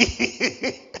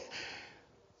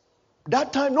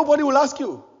 That time nobody will ask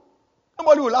you.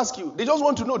 Nobody will ask you. They just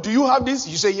want to know, do you have this?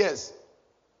 You say yes.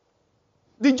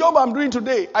 The job I'm doing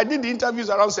today, I did the interviews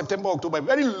around September, October.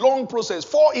 Very long process,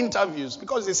 4 interviews,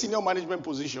 because it's a senior management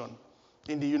position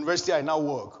in the university I now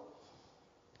work.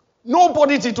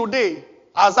 Nobody till today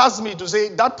has asked me to say,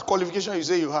 that qualification you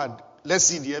say you had, let's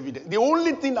see the evidence. The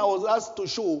only thing I was asked to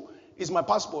show is my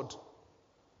passport.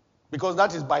 Because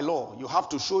that is by law. You have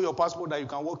to show your passport that you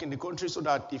can work in the country, so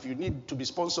that if you need to be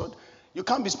sponsored, you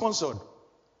can be sponsored.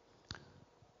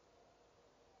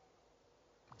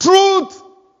 Truth,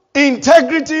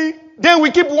 integrity. Then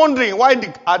we keep wondering why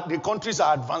the countries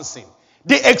are advancing.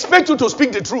 They expect you to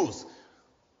speak the truth.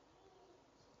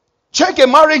 Check a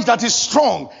marriage that is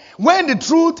strong. When the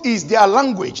truth is their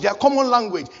language, their common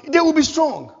language, they will be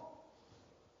strong.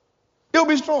 They will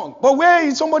be strong. But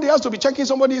where somebody has to be checking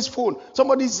somebody's phone,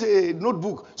 somebody's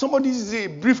notebook, somebody's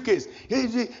briefcase,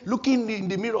 looking in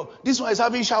the mirror. This one is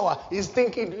having shower. He's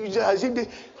thinking.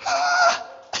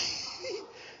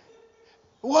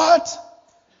 What?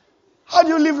 How do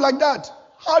you live like that?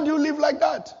 How do you live like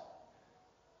that?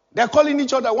 They're calling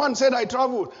each other. One said, I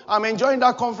traveled. I'm enjoying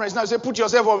that conference. Now say, put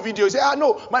yourself on video. You say,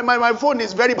 no, my phone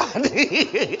is very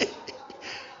bad.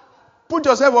 Put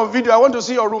yourself on video. I want to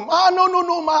see your room.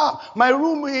 No, ma. My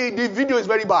room, the video is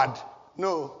very bad.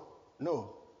 No.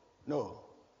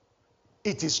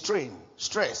 It is strain,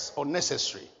 stress,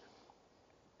 unnecessary.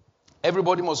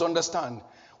 Everybody must understand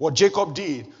what Jacob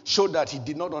did showed that he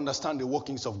did not understand the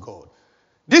workings of God.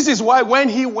 This is why when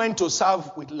he went to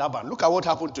serve with Laban, look at what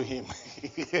happened to him.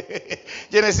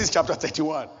 Genesis chapter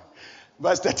 31,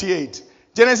 verse 38.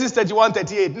 Genesis 31,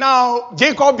 38. Now,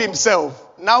 Jacob himself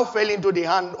now fell into the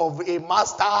hand of a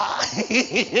master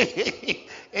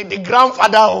and the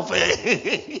grandfather of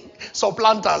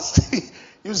supplanters.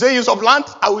 You say you supplant?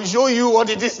 I will show you what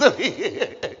it is to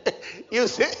be. You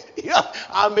say, yeah,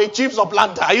 I'm a chief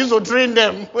supplanter. I used to train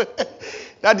them.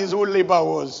 That is who Laban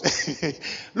was.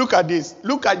 Look at this.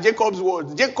 Look at Jacob's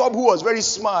words. Jacob, who was very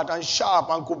smart and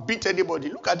sharp and could beat anybody.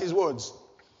 Look at his words.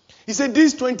 He said,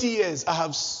 these 20 years I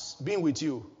have been with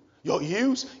you. Your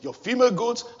ewes, your female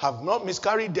goats have not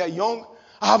miscarried their young.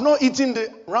 I have not eaten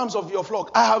the rams of your flock.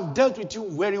 I have dealt with you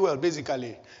very well,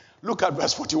 basically. Look at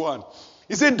verse 41.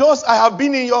 He said, thus I have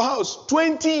been in your house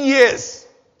 20 years.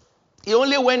 He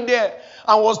only went there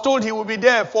and was told he would be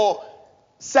there for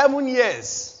 7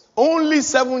 years. Only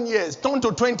 7 years. Turned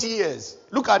to 20 years.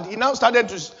 Look at, he now started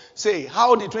to say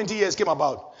how the 20 years came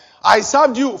about. I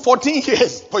served you 14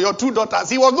 years for your 2 daughters.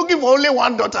 He was looking for only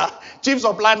 1 daughter. Chief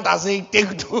supplanter saying,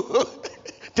 take 2.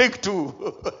 Take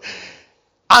 2.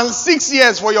 And 6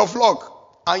 years for your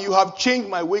flock. And you have changed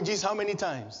my wages how many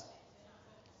times?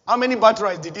 How many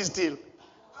birthrights did he steal?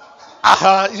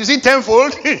 You see,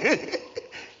 tenfold.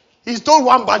 He stole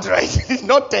 1 birthright,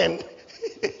 not 10.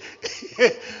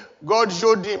 God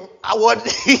showed him what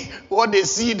the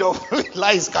seed of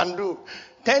lies can do.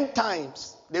 10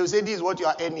 times. They will say, this is what you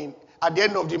are earning at the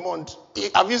end of the month.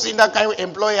 Have you seen that kind of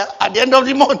employer? At the end of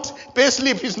the month, pay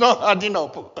slip is not adding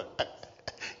up.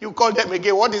 You call them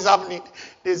again, what is happening?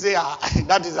 They say,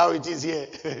 that is how it is here.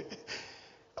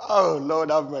 Oh,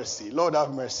 Lord have mercy. Lord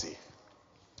have mercy.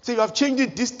 So you have changed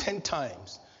it these 10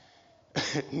 times.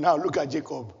 Now look at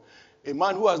Jacob. A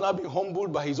man who has now been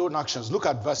humbled by his own actions. Look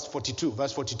at verse 42.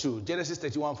 Verse 42. Genesis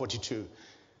 31, 42.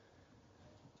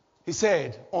 He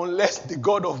said, unless the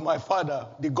God of my father,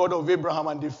 the God of Abraham,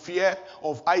 and the fear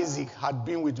of Isaac had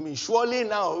been with me, surely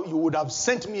now you would have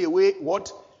sent me away,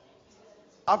 what?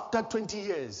 After 20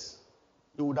 years.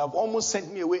 You would have almost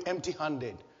sent me away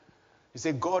empty-handed. He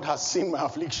said, God has seen my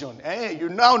affliction. Hey, you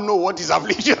now know what is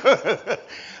affliction.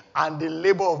 And the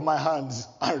labor of my hands.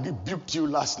 I rebuked you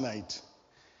last night.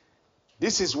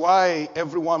 This is why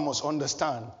everyone must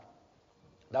understand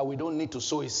that we don't need to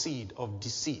sow a seed of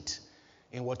deceit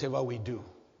in whatever we do.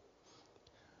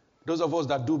 Those of us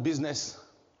that do business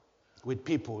with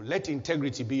people, let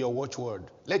integrity be your watchword.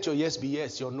 Let your yes be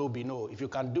yes, your no be no. If you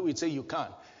can do it, say you can.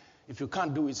 If you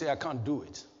can't do it, say I can't do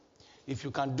it. If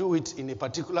you can do it in a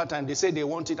particular time, they say they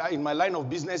want it. In my line of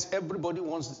business, everybody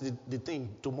wants the thing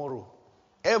tomorrow.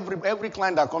 Every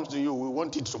client that comes to you, we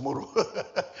want it tomorrow.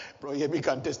 Bro Yemi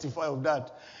can testify of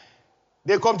that.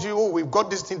 They come to you, oh, we've got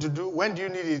this thing to do. When do you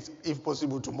need it? If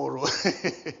possible, tomorrow.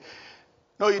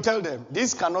 No, you tell them,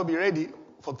 this cannot be ready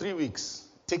for 3 weeks.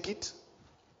 Take it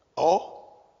or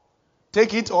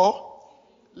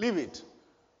leave it.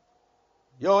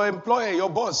 Your employer, your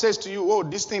boss says to you, oh,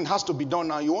 this thing has to be done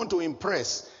now. You want to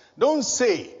impress. Don't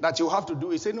say that you have to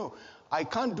do it. Say, no, I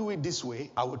can't do it this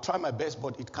way. I will try my best,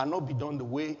 but it cannot be done the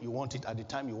way you want it at the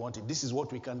time you want it. This is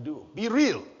what we can do. Be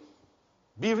real.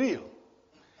 Be real.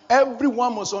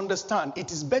 Everyone must understand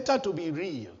it is better to be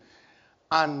real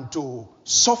and to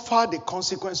suffer the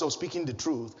consequence of speaking the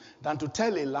truth than to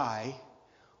tell a lie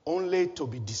only to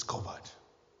be discovered.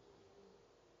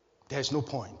 There's no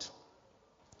point.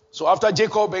 So after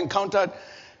Jacob encountered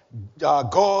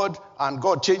God, and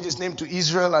God changed his name to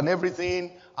Israel and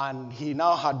everything, and he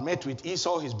now had met with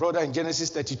Esau, his brother, in Genesis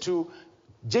 32,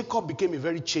 Jacob became a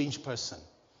very changed person.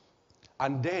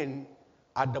 And then,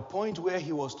 at the point where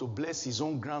he was to bless his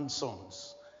own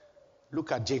grandsons,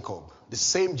 look at Jacob, the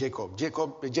same Jacob,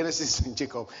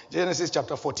 Genesis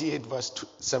chapter 48, verse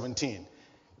 17.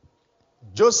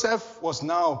 Joseph was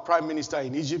now prime minister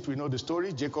in Egypt. We know the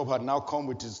story. Jacob had now come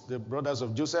with the brothers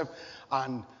of Joseph.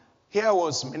 And here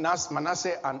was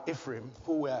Manasseh and Ephraim,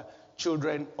 who were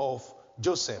children of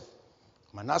Joseph.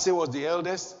 Manasseh was the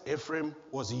eldest. Ephraim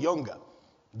was the younger.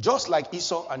 Just like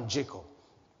Esau and Jacob.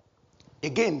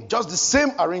 Again, just the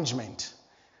same arrangement.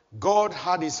 God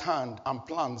had his hand and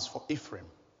plans for Ephraim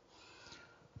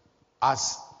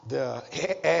as the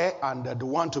heir and the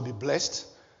one to be blessed,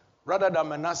 rather than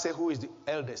Manasseh, who is the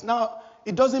eldest. Now,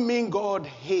 it doesn't mean God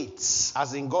hates,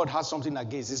 as in God has something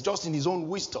against. It's just in his own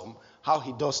wisdom how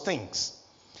he does things.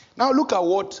 Now, look at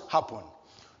what happened.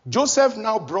 Joseph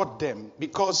now brought them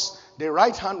because the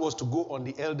right hand was to go on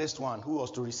the eldest one, who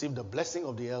was to receive the blessing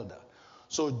of the elder.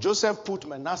 So Joseph put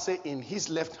Manasseh in his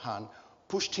left hand,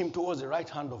 pushed him towards the right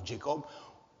hand of Jacob,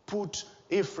 put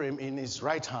Ephraim in his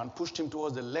right hand, pushed him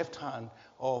towards the left hand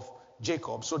of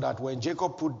Jacob, so that when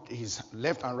Jacob put his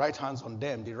left and right hands on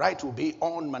them, the right would be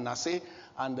on Manasseh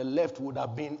and the left would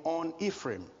have been on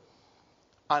Ephraim.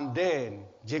 And then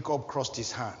Jacob crossed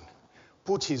his hand,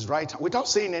 put his right hand, without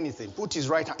saying anything, put his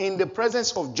right hand, in the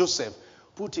presence of Joseph,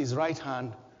 put his right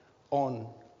hand on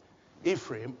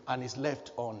Ephraim and his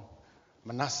left on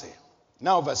Manasseh.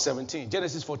 Now verse 17,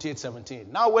 Genesis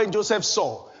 48:17. Now when Joseph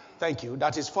saw,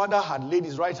 that his father had laid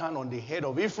his right hand on the head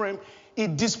of Ephraim,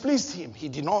 it displeased him. He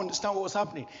did not understand what was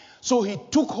happening. So he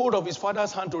took hold of his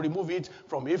father's hand to remove it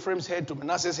from Ephraim's head to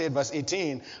Manasseh's head, verse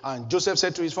 18. And Joseph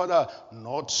said to his father,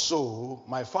 not so,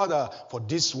 my father, for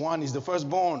this one is the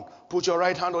firstborn. Put your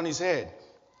right hand on his head.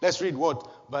 Let's read what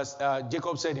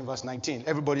Jacob said in verse 19.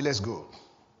 Everybody, let's go.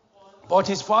 But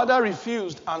his father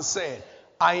refused and said,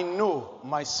 I know,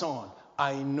 my son,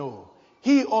 I know.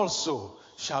 He also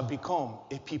shall become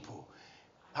a people,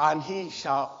 and he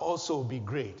shall also be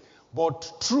great.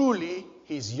 But truly,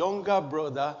 his younger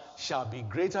brother shall be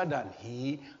greater than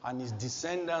he, and his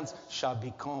descendants shall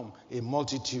become a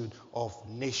multitude of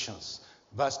nations.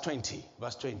 Verse 20.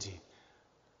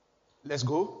 Let's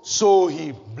go. So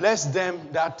he blessed them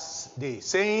that day,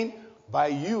 saying, by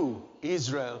you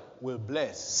Israel will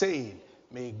bless, saying,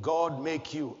 may God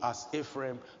make you as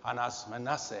Ephraim and as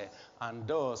Manasseh. And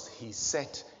thus he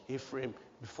set Ephraim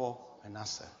before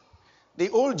Manasseh. The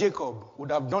old Jacob would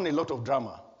have done a lot of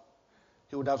drama.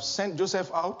 He would have sent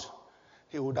Joseph out.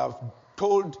 He would have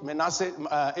told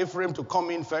Ephraim to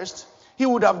come in first. He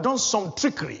would have done some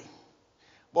trickery.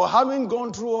 But having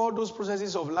gone through all those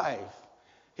processes of life,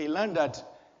 he learned that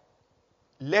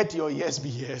let your yes be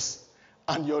yes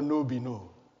and your no be no.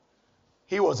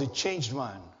 He was a changed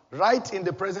man. Right in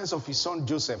the presence of his son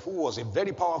Joseph, who was a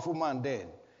very powerful man then,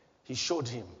 he showed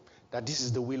him that this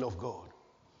is the will of God.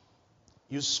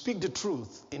 You speak the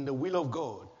truth in the will of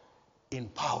God in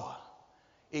power.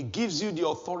 It gives you the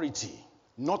authority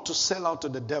not to sell out to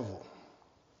the devil.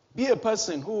 Be a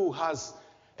person who has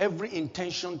every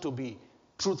intention to be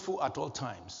truthful at all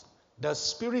times. The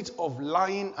spirit of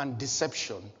lying and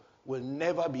deception will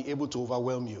never be able to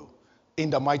overwhelm you in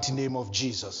the mighty name of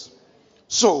Jesus.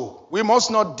 So, we must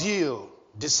not deal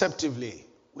deceptively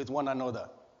with one another.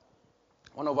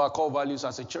 One of our core values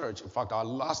as a church, in fact, our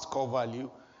last core value,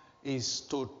 is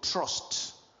to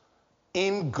trust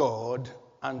in God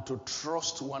and to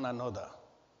trust one another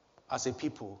as a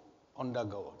people under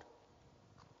God.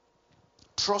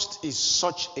 Trust is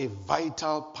such a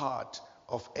vital part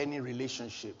of any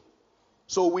relationship.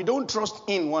 So we don't trust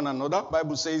in one another.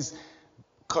 Bible says,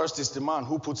 cursed is the man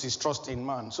who puts his trust in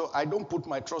man. So I don't put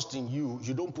my trust in you.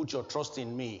 You don't put your trust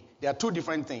in me. They are two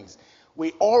different things.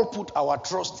 We all put our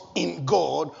trust in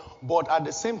God, but at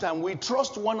the same time, we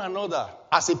trust one another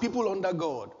as a people under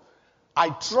God. I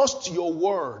trust your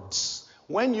words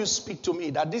when you speak to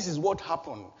me that this is what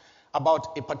happened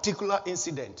about a particular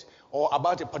incident or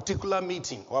about a particular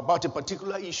meeting or about a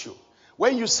particular issue.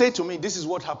 When you say to me, this is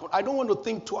what happened, I don't want to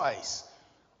think twice.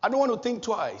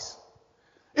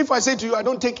 If I say to you, I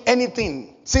don't take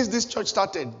anything since this church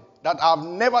started, that I've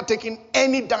never taken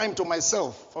any dime to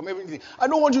myself from everything, I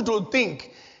don't want you to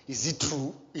think, is it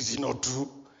true? Is it not true?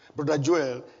 Brother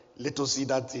Joel, let us see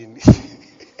that thing.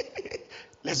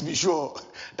 Let's be sure.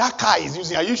 That car is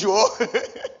using, are you sure?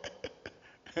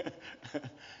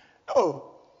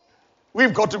 No.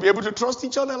 We've got to be able to trust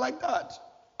each other like that.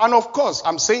 And of course,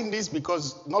 I'm saying this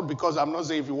not because I'm not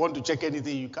saying if you want to check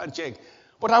anything, you can't check.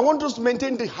 But I want us to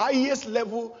maintain the highest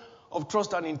level of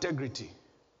trust and integrity.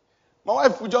 My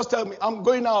wife would just tell me, I'm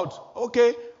going out.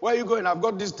 Okay, where are you going? I've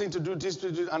got this thing to do,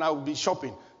 and I'll be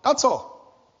shopping. That's all.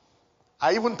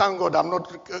 I even thank God I'm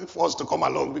not forced to come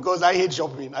along because I hate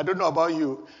shopping. I don't know about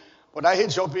you, but I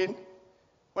hate shopping.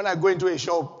 When I go into a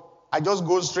shop, I just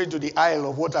go straight to the aisle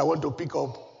of what I want to pick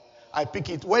up. I pick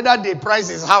it. Whether the price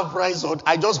is half price or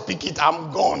I just pick it,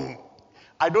 I'm gone.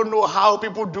 I don't know how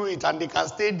people do it and they can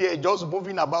stay there just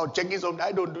moving about, checking something.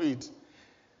 I don't do it.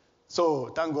 So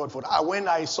thank God for that. When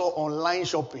I saw online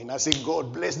shopping, I said,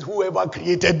 God bless whoever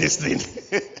created this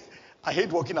thing. I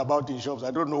hate walking about in shops.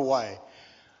 I don't know why.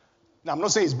 Now, I'm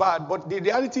not saying it's bad, but the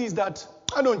reality is that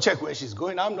I don't check where she's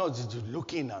going. I'm not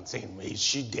looking and saying, is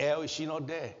she there or is she not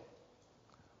there?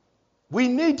 We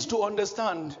need to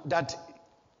understand that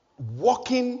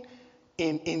walking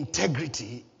in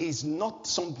integrity is not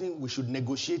something we should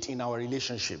negotiate in our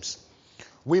relationships.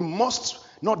 We must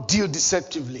not deal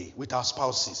deceptively with our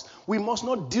spouses. We must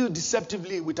not deal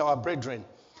deceptively with our brethren.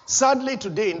 Sadly,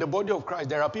 today in the body of Christ,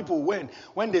 there are people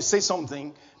when they say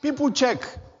something, people check.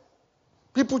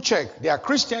 People check. They are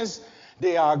Christians.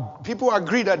 People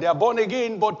agree that they are born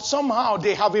again, but somehow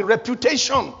they have a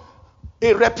reputation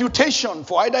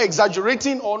for either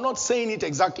exaggerating or not saying it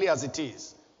exactly as it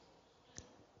is.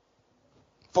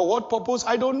 For what purpose?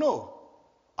 I don't know.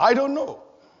 I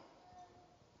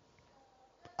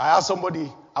asked somebody,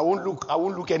 I won't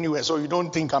look anywhere, so you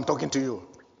don't think I'm talking to you.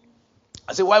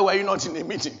 I said, why were you not in a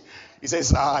meeting? He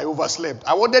says, I overslept.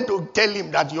 I wanted to tell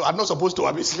him that you are not supposed to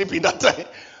have been sleeping that time.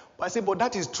 But I said, but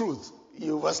that is truth.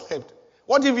 You overslept.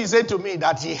 What if he said to me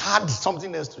that he had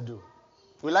something else to do?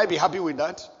 Will I be happy with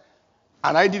that?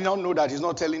 And I did not know that he's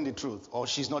not telling the truth or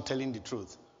she's not telling the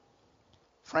truth.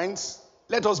 Friends,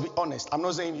 let us be honest. I'm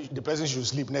not saying the person should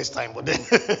sleep next time, but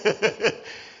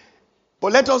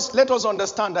but let us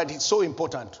understand that it's so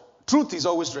important. Truth is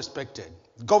always respected.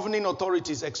 Governing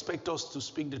authorities expect us to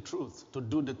speak the truth, to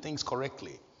do the things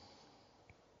correctly.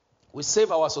 We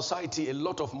save our society a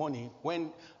lot of money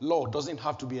when law doesn't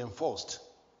have to be enforced.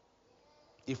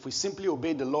 If we simply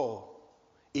obey the law,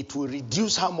 it will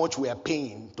reduce how much we are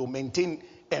paying to maintain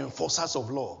enforcers of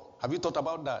law. Have you thought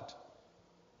about that?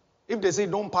 If they say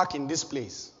don't park in this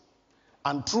place,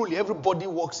 and truly everybody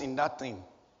works in that thing,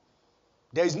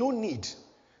 there is no need.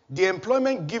 The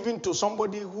employment given to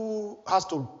somebody who has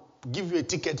to give you a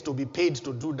ticket to be paid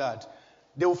to do that,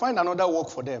 they will find another work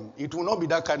for them. It will not be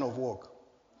that kind of work.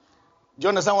 Do you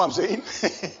understand what I'm saying?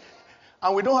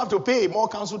 And we don't have to pay more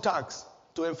council tax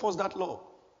to enforce that law.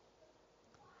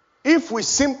 If we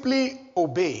simply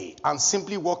obey and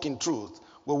simply walk in truth,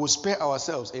 we will spare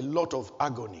ourselves a lot of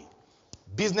agony.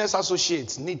 Business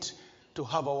associates need to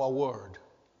have our word.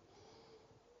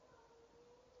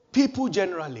 People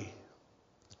generally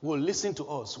will listen to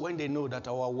us when they know that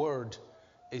our word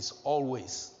is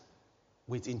always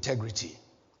with integrity.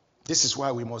 This is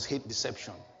why we must hate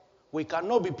deception. We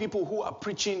cannot be people who are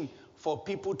preaching for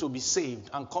people to be saved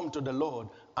and come to the Lord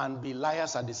and be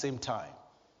liars at the same time.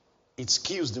 It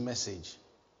skews the message.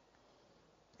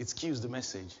 It skews the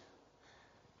message.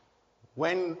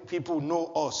 When people know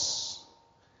us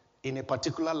in a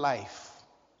particular life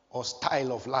or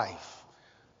style of life,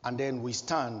 and then we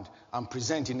stand and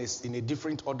present in a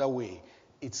different other way,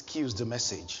 it skews the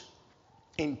message.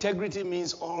 Integrity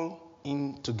means all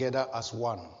in together as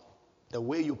one. The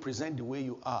way you present, the way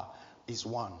you are, is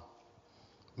one.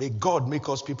 May God make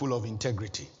us people of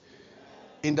integrity.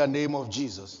 In the name of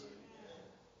Jesus.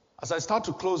 As I start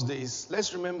to close this,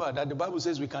 let's remember that the Bible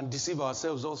says we can deceive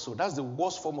ourselves also. That's the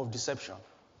worst form of deception.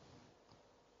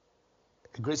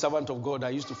 A great servant of God I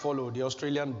used to follow, the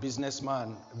Australian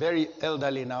businessman, very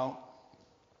elderly now.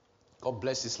 God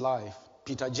bless his life.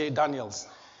 Peter J. Daniels.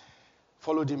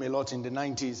 Followed him a lot in the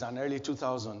 90s and early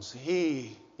 2000s.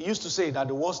 He used to say that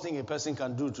the worst thing a person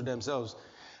can do to themselves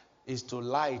is to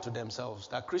lie to themselves.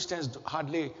 That Christians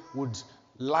hardly would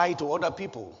lie to other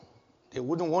people. They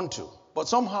wouldn't want to. But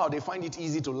somehow they find it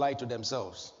easy to lie to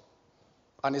themselves.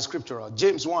 And it's scriptural.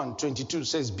 James 1:22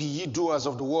 says, be ye doers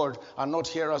of the word and not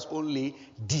hearers only,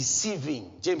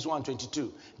 deceiving. James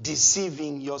 1:22,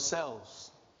 deceiving yourselves.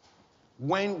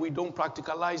 When we don't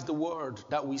practicalize the word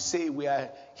that we say we are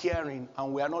hearing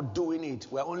and we are not doing it,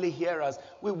 we are only hearers,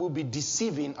 we will be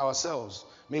deceiving ourselves.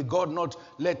 May God not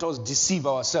let us deceive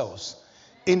ourselves.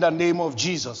 In the name of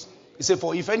Jesus. He said,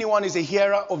 for if anyone is a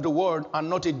hearer of the word and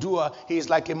not a doer, he is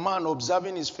like a man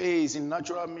observing his face in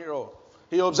natural mirror.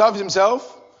 He observes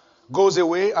himself, goes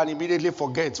away, and immediately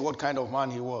forgets what kind of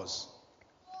man he was.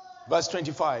 Verse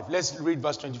 25. Let's read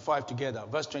verse 25 together.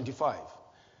 Verse 25.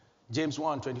 James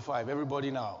 1:25.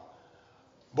 Everybody now.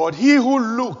 But he who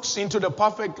looks into the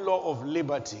perfect law of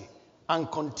liberty and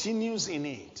continues in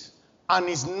it, and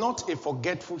is not a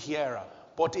forgetful hearer,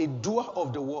 but a doer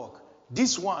of the work,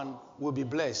 this one will be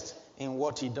blessed in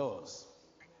what he does.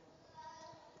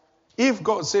 If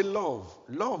God say love,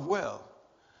 love well.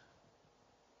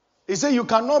 He said, you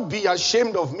cannot be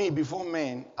ashamed of me before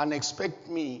men and expect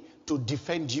me to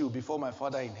defend you before my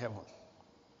Father in heaven.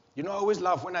 You know, I always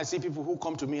laugh when I see people who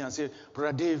come to me and say,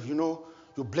 Brother Dave, you know,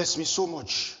 you bless me so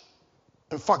much.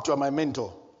 In fact, you are my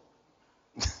mentor.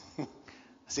 I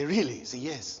say, really? He say,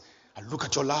 yes. I look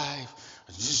at your life,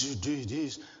 and you do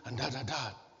this, and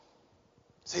that.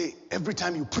 Say, every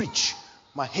time you preach,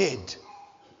 my head.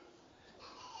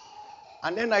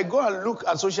 And then I go and look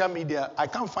at social media, I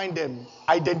can't find them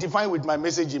identifying with my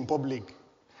message in public.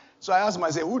 So I ask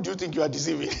myself, who do you think you are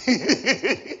deceiving?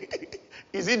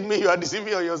 Is it me you are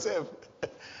deceiving or yourself?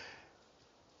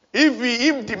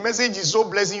 If the message is so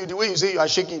blessing you, the way you say you are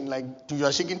shaking, like you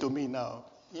are shaking to me now,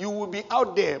 you will be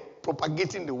out there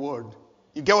propagating the word.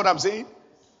 You get what I'm saying?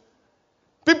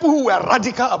 People who were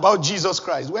radical about Jesus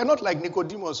Christ were not like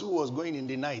Nicodemus who was going in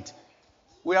the night.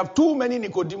 We have too many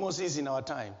Nicodemuses in our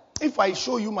time. If I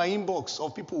show you my inbox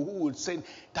of people who would say,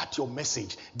 that's your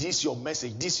message, this your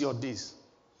message, this your this.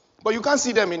 But you can't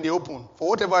see them in the open. For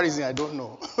whatever reason, I don't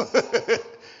know.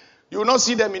 You will not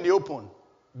see them in the open.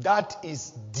 That is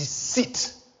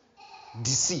deceit.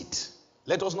 Deceit.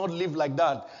 Let us not live like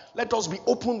that. Let us be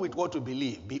open with what we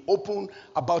believe. Be open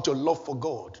about your love for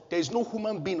God. There is no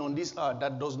human being on this earth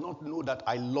that does not know that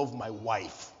I love my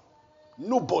wife.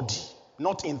 Nobody.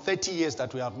 Not in 30 years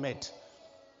that we have met.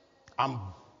 I'm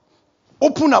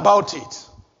open about it.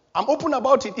 I'm open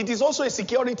about it. It is also a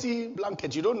security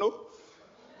blanket. You don't know?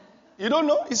 You don't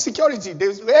know? It's security.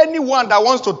 There's anyone that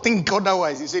wants to think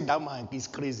otherwise, he said, that man is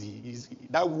crazy.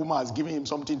 That woman has given him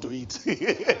something to eat.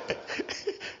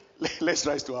 Let's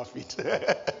rise to our feet.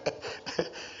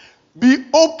 Be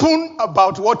open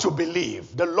about what you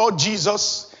believe. The Lord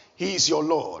Jesus, he is your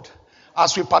Lord.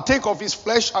 As we partake of his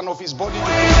flesh and of his body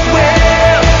today.